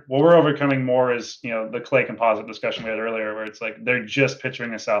here. What we're overcoming more is the clay composite discussion we had earlier, where it's like they're just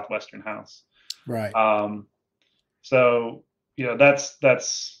picturing a southwestern house, right? So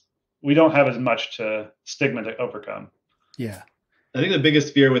that's we don't have as much stigma to overcome. Yeah. I think the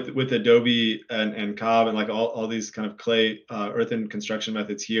biggest fear with Adobe and cob and like all these kind of clay earthen construction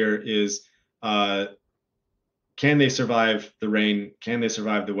methods here is, can they survive the rain? Can they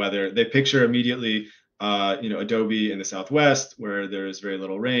survive the weather? They picture immediately Adobe in the Southwest where there's very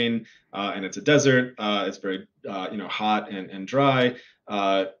little rain and it's a desert. It's very hot and dry.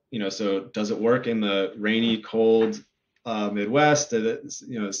 So does it work in the rainy, cold Midwest? It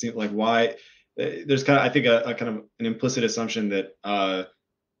seems like why there's kind of, I think, a kind of an implicit assumption that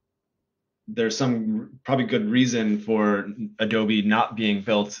there's some probably good reason for Adobe not being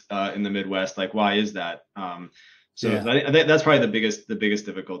built in the Midwest. Like, why is that? I think that's probably the biggest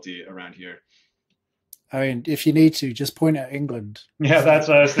difficulty around here. I mean, if you need to, just point at England. Yeah, that's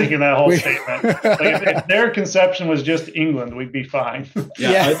what I was thinking, that whole statement. Like if their conception was just England, we'd be fine.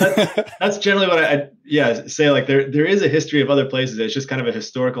 Yeah. That's generally what I say. Like there is a history of other places. It's just kind of a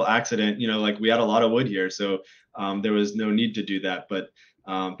historical accident. Like we had a lot of wood here, so there was no need to do that. But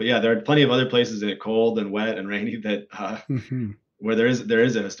yeah, there are plenty of other places that are cold and wet and rainy that where there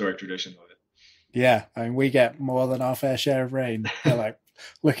is a historic tradition of it. Yeah, I mean, we get more than our fair share of rain. They're like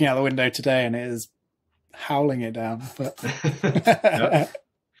looking out the window today, and it is howling it down. But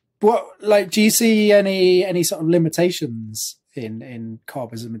do you see any sort of limitations in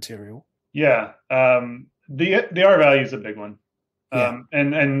cob as a material? Yeah, the R value is a big one.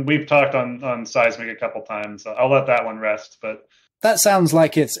 And we've talked on seismic a couple times. So I'll let that one rest. But that sounds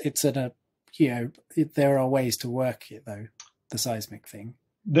like it's there are ways to work it though. The seismic thing.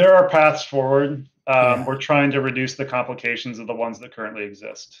 There are paths forward. We're trying to reduce the complications of the ones that currently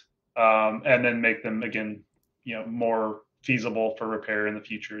exist. And then make them again, more feasible for repair in the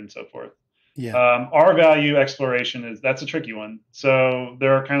future and so forth. Yeah. R value exploration that's a tricky one. So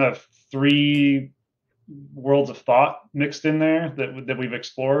there are kind of 3 worlds of thought mixed in there that we've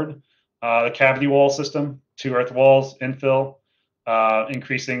explored. The cavity wall system, 2 earth walls, infill,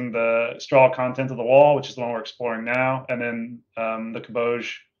 increasing the straw content of the wall, which is the one we're exploring now, and then the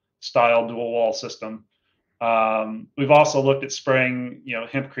Caboge style dual wall system. We've also looked at spraying,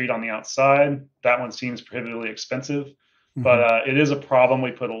 hempcrete on the outside. That one seems prohibitively expensive, but it is a problem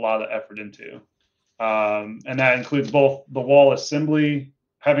we put a lot of effort into. And that includes both the wall assembly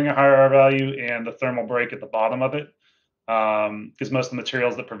having a higher R value and the thermal break at the bottom of it, because most of the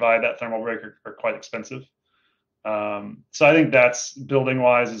materials that provide that thermal break are quite expensive. So I think that's, building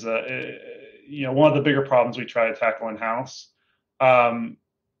wise, is one of the bigger problems we try to tackle in-house.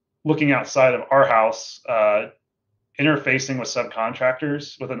 Looking outside of our house, interfacing with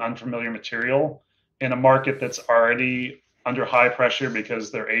subcontractors with an unfamiliar material in a market that's already under high pressure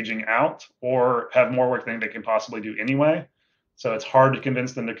because they're aging out or have more work than they can possibly do anyway. So it's hard to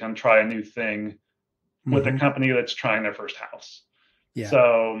convince them to come try a new thing with a company that's trying their first house. Yeah.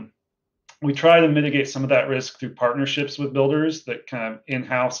 So we try to mitigate some of that risk through partnerships with builders that kind of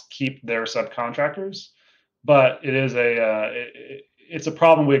in-house keep their subcontractors. But it is it's a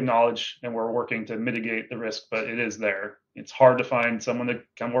problem we acknowledge, and we're working to mitigate the risk, but it is there. It's hard to find someone to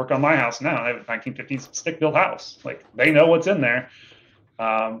come work on my house now. I have a 1950s stick-built house. Like, they know what's in there,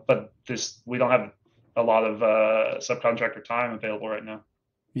 but we don't have a lot of subcontractor time available right now.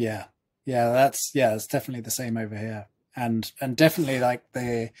 Yeah, it's definitely the same over here, and definitely like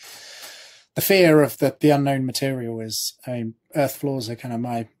the fear of the unknown material is. I mean, earth floors are kind of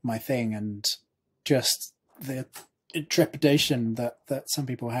my thing, and just the trepidation that some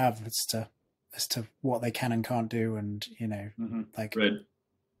people have as to what they can and can't do, and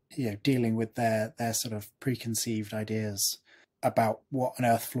dealing with their sort of preconceived ideas about what an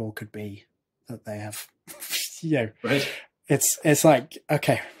earth floor could be that they have. Right. It's like,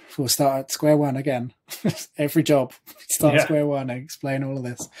 okay, we'll start at square one again. Every job, start at square one and explain all of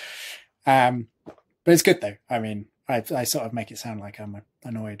this. But it's good though. I mean, I sort of make it sound like I'm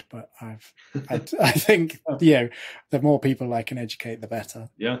annoyed, but I think the more people I can educate, the better.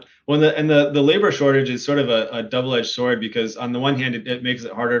 Yeah. Well, the labor shortage is sort of a double-edged sword, because on the one hand, it makes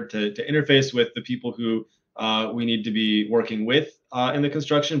it harder to interface with the people who we need to be working with in the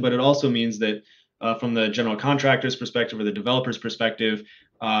construction, but it also means that from the general contractor's perspective or the developer's perspective,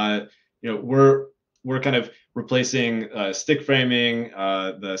 we're kind of replacing stick framing,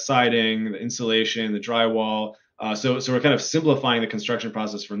 the siding, the insulation, the drywall. So we're kind of simplifying the construction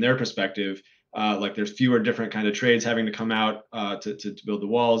process from their perspective. Like, there's fewer different kind of trades having to come out to build the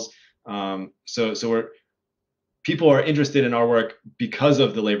walls. So people are interested in our work because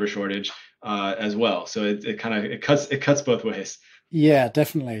of the labor shortage as well. So it cuts both ways. Yeah,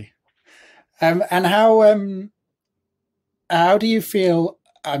 definitely. And how do you feel?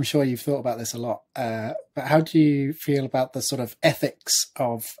 I'm sure you've thought about this a lot, but how do you feel about the sort of ethics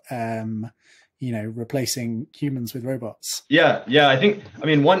of replacing humans with robots? Yeah. I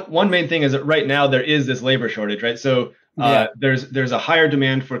mean, one main thing is that right now there is this labor shortage, right? So there's a higher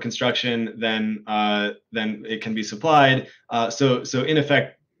demand for construction than it can be supplied. So in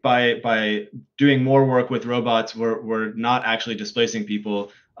effect, by doing more work with robots, we're not actually displacing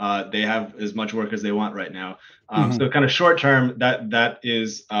people. They have as much work as they want right now. So kind of short term, that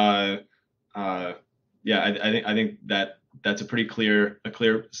is, I think that's a pretty clear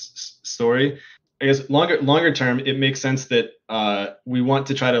story. I guess longer term, it makes sense that we want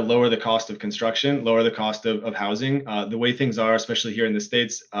to try to lower the cost of construction, lower the cost of housing. The way things are, especially here in the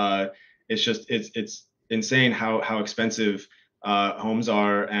States, it's insane how expensive homes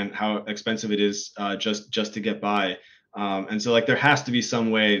are and how expensive it is just to get by. And so like there has to be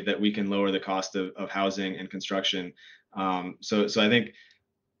some way that we can lower the cost of housing and construction. So I think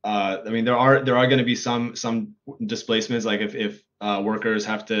I mean there are going to be some displacements, like if workers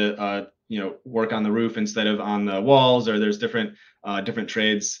have to work on the roof instead of on the walls, or there's different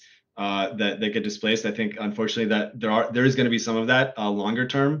trades that get displaced. I think unfortunately that there is going to be some of that longer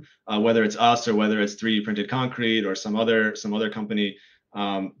term, whether it's us or whether it's 3D printed concrete or some other company.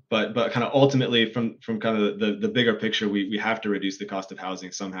 But kind of ultimately from kind of the bigger picture, we have to reduce the cost of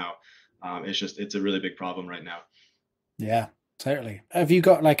housing somehow. It's a really big problem right now. Yeah, totally. Have you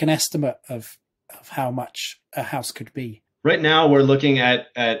got like an estimate of how much a house could be? Right now, we're looking at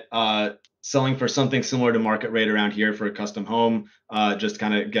selling for something similar to market rate around here for a custom home, just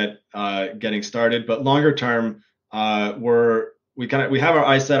kind of getting started. But longer term, we have our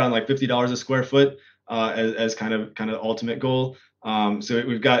eyes set on like $50 a square foot as kind of ultimate goal. So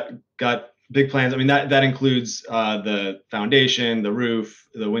we've got big plans. I mean that includes the foundation, the roof,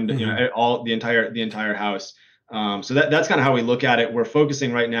 the window, all the entire house. So that's kind of how we look at it. We're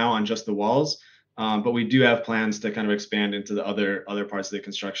focusing right now on just the walls. But we do have plans to kind of expand into the other parts of the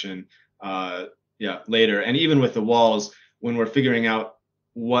construction later. And even with the walls, when we're figuring out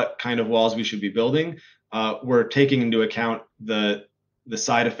what kind of walls we should be building, we're taking into account the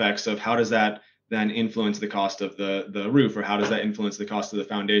side effects of how does that then influence the cost of the roof, or how does that influence the cost of the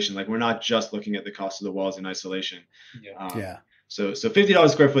foundation. Like we're not just looking at the cost of the walls in isolation. So $50 a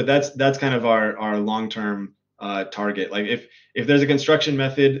square foot, that's kind of our long-term target. Like if there's a construction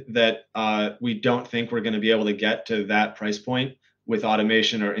method that we don't think we're going to be able to get to that price point with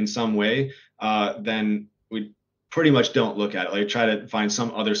automation or in some way, then we pretty much don't look at it. Like try to find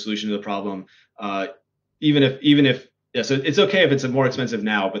some other solution to the problem. Even if so it's okay if it's more expensive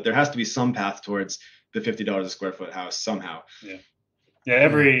now, but there has to be some path towards the $50 a square foot house somehow.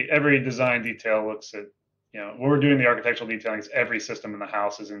 Every design detail looks at, when we're doing the architectural detailing, every system in the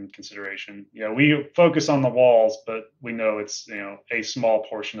house is in consideration. We focus on the walls, but we know it's a small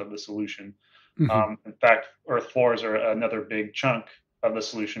portion of the solution. In fact, earth floors are another big chunk of the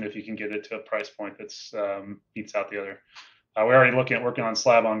solution if you can get it to a price point that's beats out the other. We're already working on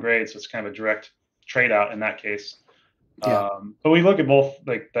slab on grade, so it's kind of a direct trade out in that case. But we look at both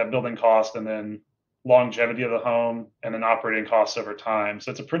like that building cost and then longevity of the home and then operating costs over time. So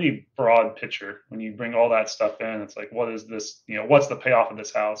it's a pretty broad picture. When you bring all that stuff in, it's like, what is this, what's the payoff of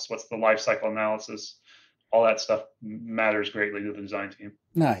this house? What's the life cycle analysis? All that stuff matters greatly to the design team.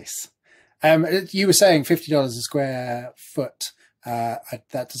 Nice. You were saying $50 a square foot.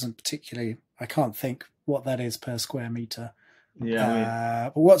 That doesn't particularly, I can't think what that is per square meter.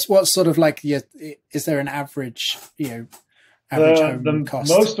 But what's sort of like, is there an average, average home cost?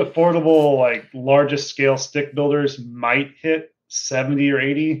 The most affordable, like largest scale stick builders might hit 70 or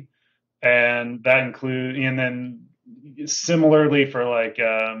 80. And that includes, and then similarly for like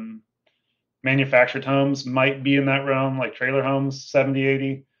manufactured homes might be in that realm, like trailer homes, 70,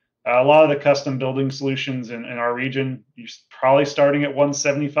 80. A lot of the custom building solutions in our region, you're probably starting at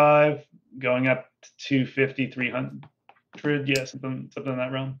 175, going up to 250, 300. Something in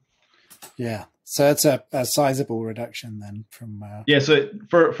that realm. Yeah, so it's a sizable reduction then from. So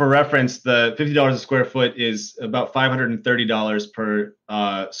for reference, the $50 a square foot is about $530 per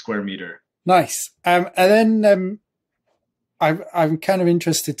square meter. Nice. And then I'm kind of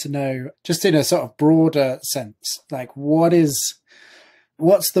interested to know, just in a sort of broader sense, like what's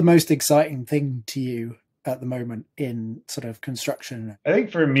the most exciting thing to you at the moment in sort of construction? I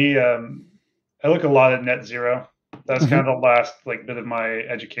think for me, I look a lot at net zero. That's kind of the last bit of my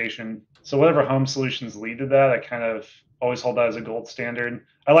education. So whatever home solutions lead to that, I kind of always hold that as a gold standard.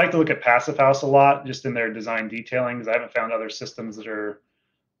 I like to look at Passive House a lot, just in their design detailing, because I haven't found other systems that are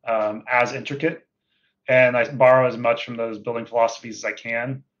as intricate. And I borrow as much from those building philosophies as I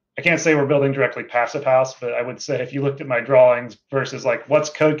can. I can't say we're building directly Passive House, but I would say if you looked at my drawings versus like what's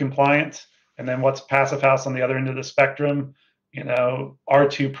code compliant and then what's Passive House on the other end of the spectrum, our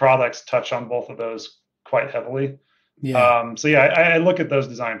two products touch on both of those quite heavily. I look at those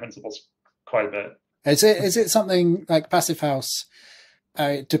design principles quite a bit. Is it something like Passive House?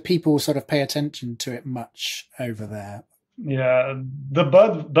 Do people sort of pay attention to it much over there? Yeah, the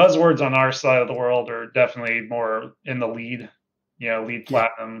buzzwords on our side of the world are definitely more in the lead. Lead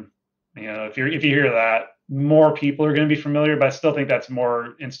platinum. If you hear that, more people are going to be familiar. But I still think that's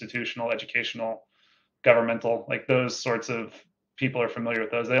more institutional, educational, governmental. Like those sorts of people are familiar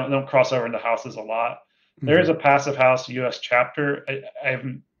with those. They don't cross over into houses a lot. There is a Passive House U.S. chapter. I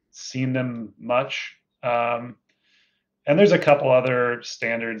haven't seen them much. And there's a couple other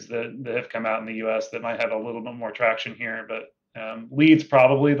standards that have come out in the U.S. that might have a little bit more traction here, but LEED's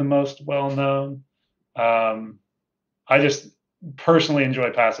probably the most well known. I just personally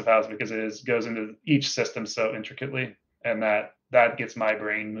enjoy Passive House because it goes into each system so intricately, and that gets my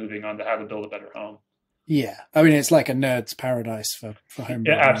brain moving on to how to build a better home. Yeah, I mean it's like a nerd's paradise for home building.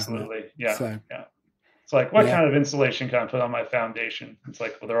 Yeah, absolutely. Yeah, so, yeah. It's like, what kind of insulation can I put on my foundation? It's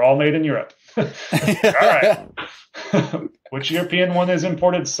like, well, they're all made in Europe. All right. Which European one is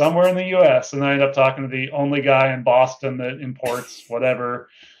imported somewhere in the U.S.? And I end up talking to the only guy in Boston that imports whatever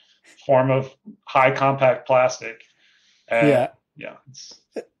form of high compact plastic. And it's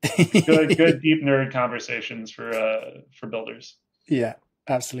good deep nerd conversations for builders. Yeah,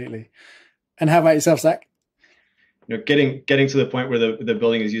 absolutely. And how about yourself, Zach? Getting to the point where the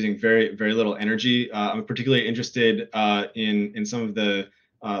building is using very, very little energy. I'm particularly interested in some of the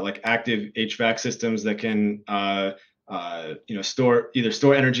like active HVAC systems that can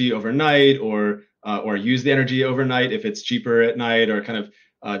store energy overnight or use the energy overnight if it's cheaper at night, or kind of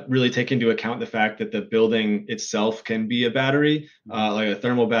really take into account the fact that the building itself can be a battery, like a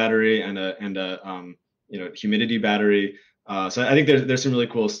thermal battery and a humidity battery. So I think there's some really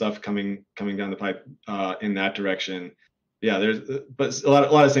cool stuff coming down the pipe in that direction. Yeah, but a lot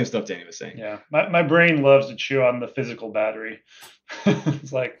of the same stuff Danny was saying. Yeah, my brain loves to chew on the physical battery.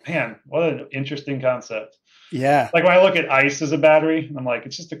 It's like, man, what an interesting concept. Yeah, like when I look at ice as a battery, I'm like,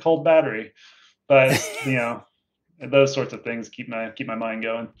 it's just a cold battery. But those sorts of things keep my mind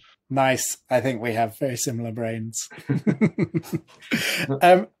going. Nice. I think we have very similar brains.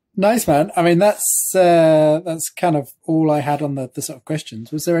 Nice, man. I mean, that's kind of all I had on the sort of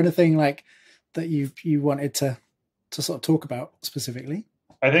questions. Was there anything like that you wanted to sort of talk about specifically?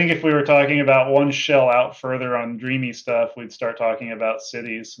 I think if we were talking about one shell out further on dreamy stuff, we'd start talking about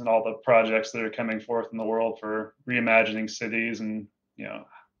cities and all the projects that are coming forth in the world for reimagining cities and,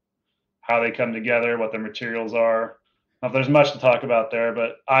 how they come together, what their materials are. There's much to talk about there,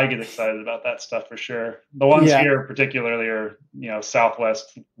 but I get excited about that stuff for sure. The ones here particularly are,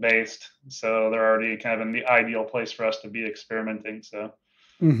 Southwest based. So they're already kind of in the ideal place for us to be experimenting. So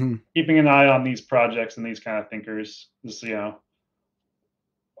keeping an eye on these projects and these kind of thinkers is,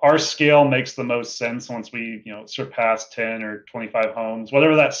 our scale makes the most sense once we, surpass 10 or 25 homes,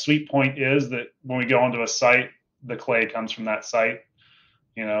 whatever that sweet point is, that when we go onto a site, the clay comes from that site.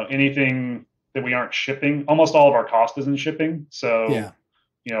 Anything that we aren't shipping, almost all of our cost is in shipping. So,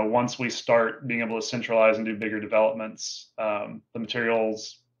 once we start being able to centralize and do bigger developments, the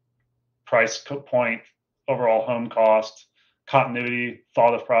materials, price point, overall home cost, continuity,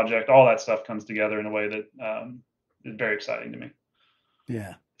 thought of project, all that stuff comes together in a way that is very exciting to me.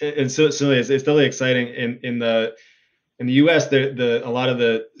 Yeah. And so it's definitely exciting in the U.S. A lot of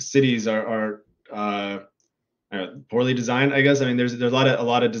the cities are poorly designed, I guess. I mean, there's a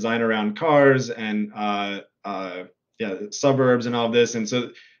lot of design around cars and suburbs and all of this, and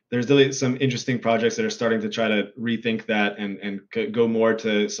so there's really some interesting projects that are starting to try to rethink that and go more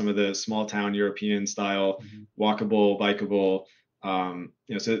to some of the small town European style, walkable, bikeable.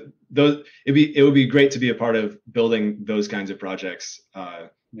 So those it would be great to be a part of building those kinds of projects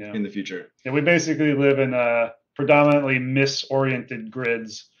in the future. Yeah, we basically live in predominantly misoriented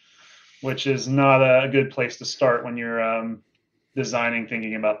grids, which is not a good place to start when you're designing,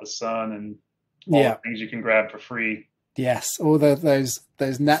 thinking about the sun and all the things you can grab for free. Yes, all those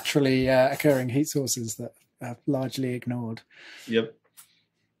naturally occurring heat sources that are largely ignored. Yep.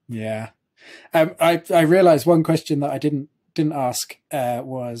 Yeah. I realized one question that I didn't ask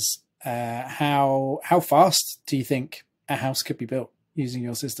was how fast do you think a house could be built using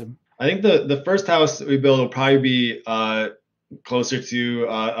your system? I think the first house that we build will probably be closer to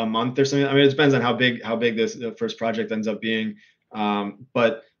a month or something. I mean, it depends on how big the first project ends up being.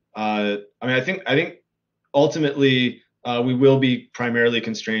 But I mean, I think ultimately we will be primarily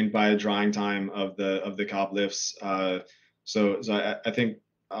constrained by the drying time of the cob lifts. So I think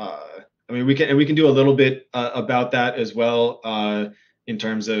I mean we can do a little bit about that as well in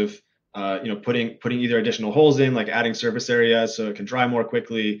terms of putting either additional holes in, like adding surface area so it can dry more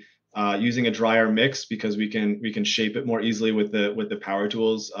quickly. Using a dryer mix because we can shape it more easily with the power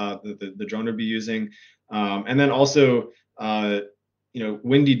tools the drone would be using, and then also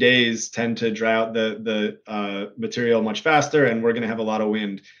windy days tend to dry out the material much faster, and we're going to have a lot of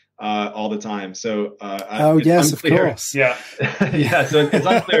wind all the time. So yes, unclear. Of course. Yeah. Yeah. So it's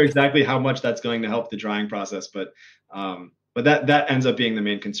unclear exactly how much that's going to help the drying process, but that ends up being the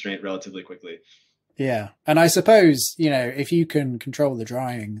main constraint relatively quickly. Yeah. And I suppose, if you can control the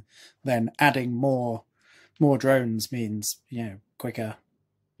drying, then adding more drones means, quicker.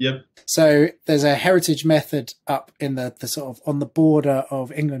 Yep. So there's a heritage method up in the sort of on the border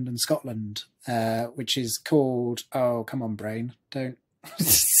of England and Scotland, which is called, oh, come on, brain, don't.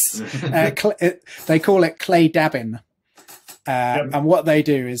 They call it clay dabbing. And what they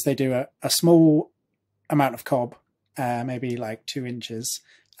do is they do a small amount of cob, maybe like 2 inches,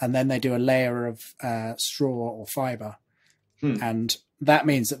 and then they do a layer of straw or fiber. And that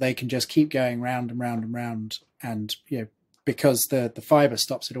means that they can just keep going round and round and round. And, because the fiber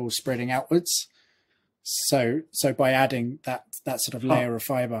stops it all spreading outwards. So by adding that sort of layer of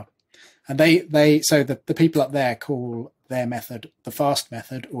fiber, and so the people up there call their method the fast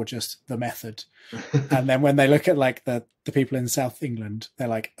method or just the method. And then when they look at like the people in South England, they're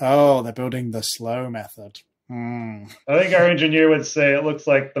like, oh, they're building the slow method. I think our engineer would say it looks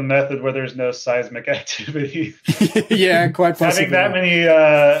like the method where there's no seismic activity. Yeah, quite possibly. Having that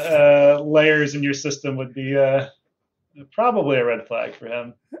many layers in your system would be probably a red flag for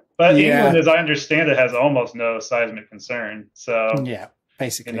him. But England, as I understand it, has almost no seismic concern. So yeah,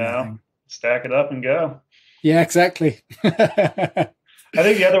 basically nothing. Stack it up and go. Yeah, exactly. I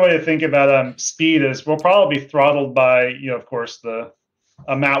think the other way to think about speed is we'll probably be throttled by, of course, the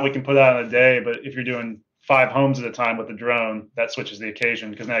amount we can put out in a day. But if you're doing 5 homes at a time with the drone, that switches the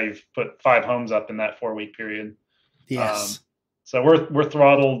occasion because now you've put 5 homes up in that 4-week period. Yes. So we're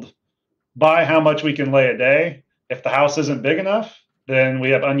throttled by how much we can lay a day. If the house isn't big enough, then we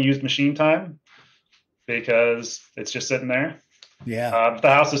have unused machine time because it's just sitting there. Yeah. If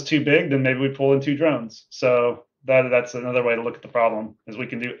the house is too big, then maybe we pull in 2 drones. So that's another way to look at the problem is we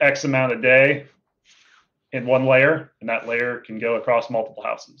can do X amount a day in one layer, and that layer can go across multiple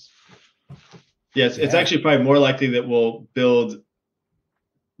houses. Yes, it's actually probably more likely that we'll build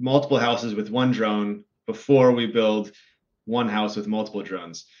multiple houses with 1 drone before we build 1 house with multiple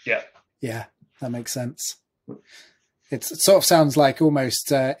drones. Yeah. Yeah, that makes sense. It sort of sounds like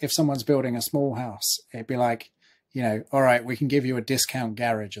almost if someone's building a small house, it'd be like, all right, we can give you a discount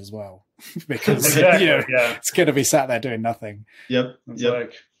garage as well because exactly, it's going to be sat there doing nothing. Yep. It's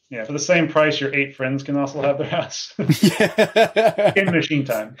like, for the same price, your 8 friends can also have their house in machine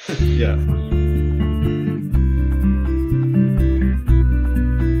time. Yeah.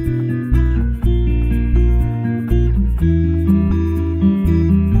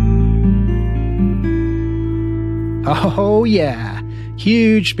 Oh, yeah.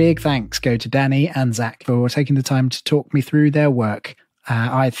 Huge big thanks go to Danny and Zach for taking the time to talk me through their work.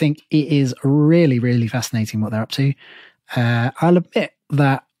 I think it is really, really fascinating what they're up to. I'll admit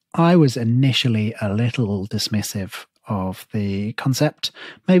that I was initially a little dismissive of the concept.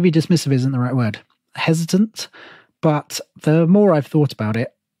 Maybe dismissive isn't the right word. Hesitant. But the more I've thought about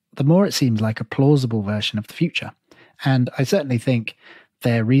it, the more it seems like a plausible version of the future. And I certainly think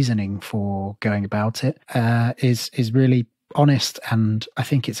their reasoning for going about it is really honest, and I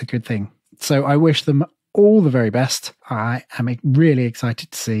think it's a good thing. So I wish them all the very best. I am really excited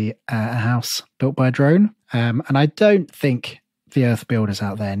to see a house built by a drone. And I don't think the earth builders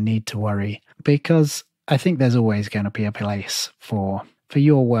out there need to worry, because I think there's always going to be a place for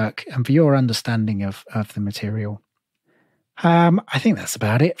your work and for your understanding of the material. I think that's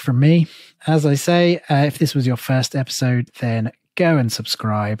about it from me. As I say, if this was your first episode, then go and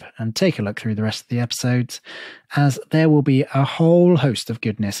subscribe and take a look through the rest of the episodes, as there will be a whole host of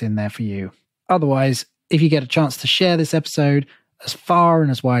goodness in there for you. Otherwise, if you get a chance to share this episode as far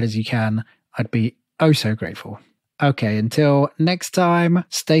and as wide as you can, I'd be oh so grateful. Okay, until next time,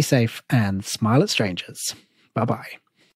 stay safe and smile at strangers. Bye-bye.